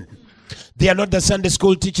children. They are not the Sunday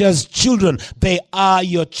school teacher's children. They are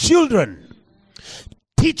your children.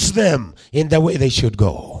 Teach them in the way they should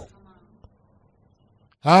go.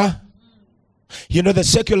 Huh? You know, the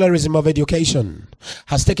secularism of education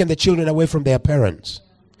has taken the children away from their parents.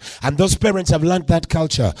 And those parents have learned that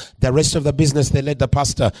culture. The rest of the business they let the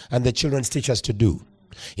pastor and the children's teachers to do.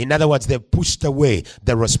 In other words, they pushed away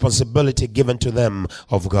the responsibility given to them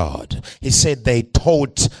of God. He said they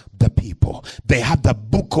taught the people. They had the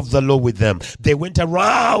book of the law with them. They went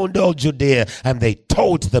around all Judea and they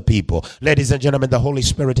taught the people. Ladies and gentlemen, the Holy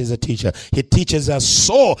Spirit is a teacher. He teaches us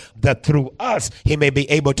so that through us, he may be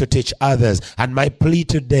able to teach others. And my plea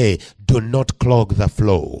today, do not clog the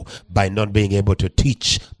flow by not being able to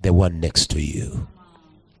teach the one next to you.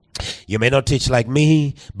 You may not teach like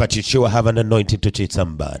me, but you sure have an anointing to teach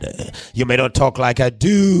somebody. You may not talk like I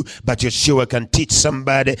do, but you sure can teach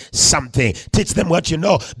somebody something. Teach them what you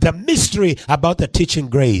know. The mystery about the teaching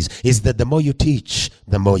grace is that the more you teach,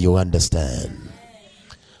 the more you understand.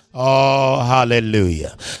 Oh,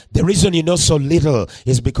 hallelujah. The reason you know so little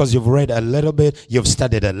is because you've read a little bit, you've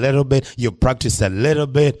studied a little bit, you've practiced a little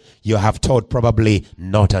bit, you have taught probably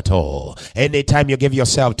not at all. Anytime you give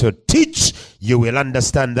yourself to teach, you will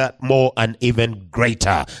understand that more and even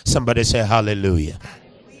greater. Somebody say hallelujah.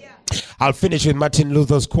 I'll finish with Martin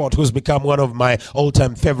Luther's quote, who's become one of my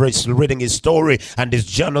all-time favorites, reading his story and his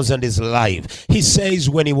journals and his life. He says,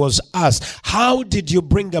 when he was asked, how did you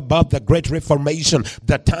bring about the great reformation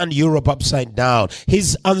that turned Europe upside down?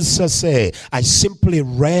 His answer said, I simply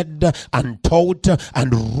read and taught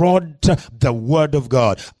and wrote the word of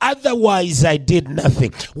God. Otherwise, I did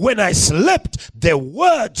nothing. When I slept, the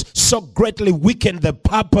words so greatly weakened the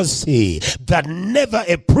papacy that never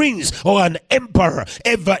a prince or an emperor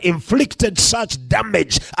ever inflicted such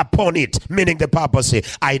damage upon it, meaning the papacy.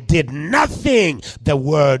 I did nothing. The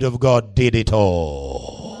word of God did it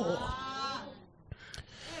all.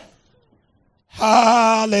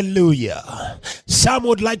 Hallelujah. Some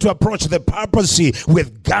would like to approach the papacy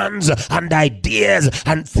with guns and ideas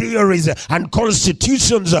and theories and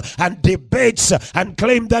constitutions and debates and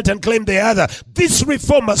claim that and claim the other. This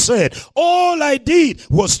reformer said, all I did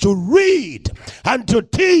was to read and to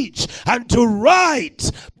teach and to write.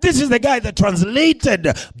 This is the guy that translated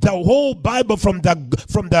the whole Bible from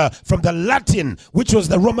the Latin, which was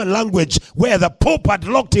the Roman language, where the Pope had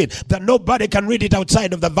locked it that nobody can read it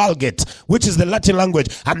outside of the Vulgate, which is the Latin language.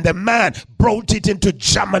 And the man brought it into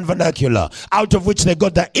German vernacular, out of which they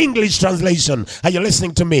got the English translation. Are you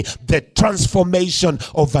listening to me? The transformation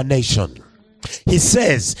of a nation. He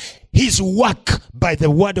says his work by the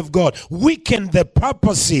word of God weakened the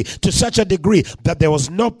papacy to such a degree that there was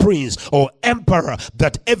no prince or emperor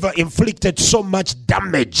that ever inflicted so much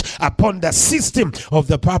damage upon the system of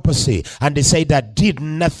the papacy. And they say that did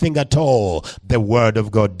nothing at all. The word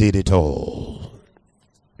of God did it all.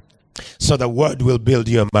 So the word will build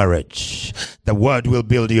your marriage. The word will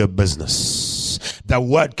build your business. The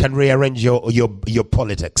word can rearrange your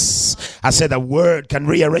politics. I said the word can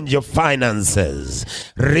rearrange your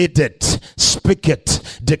finances. Read it, speak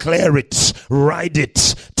it, declare it, write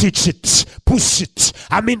it, teach it, push it.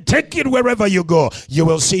 I mean, take it wherever you go. You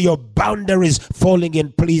will see your boundaries falling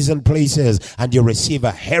in pleasant places, and you receive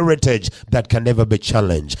a heritage that can never be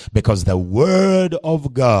challenged, because the word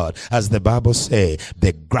of God, as the Bible says,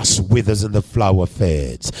 the grass withers and the flower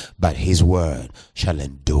fades, but his word shall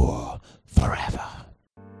endure forever.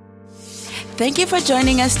 Thank you for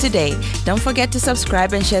joining us today. Don't forget to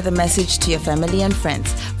subscribe and share the message to your family and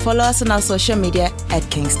friends. Follow us on our social media at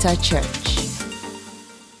Kingstar Church.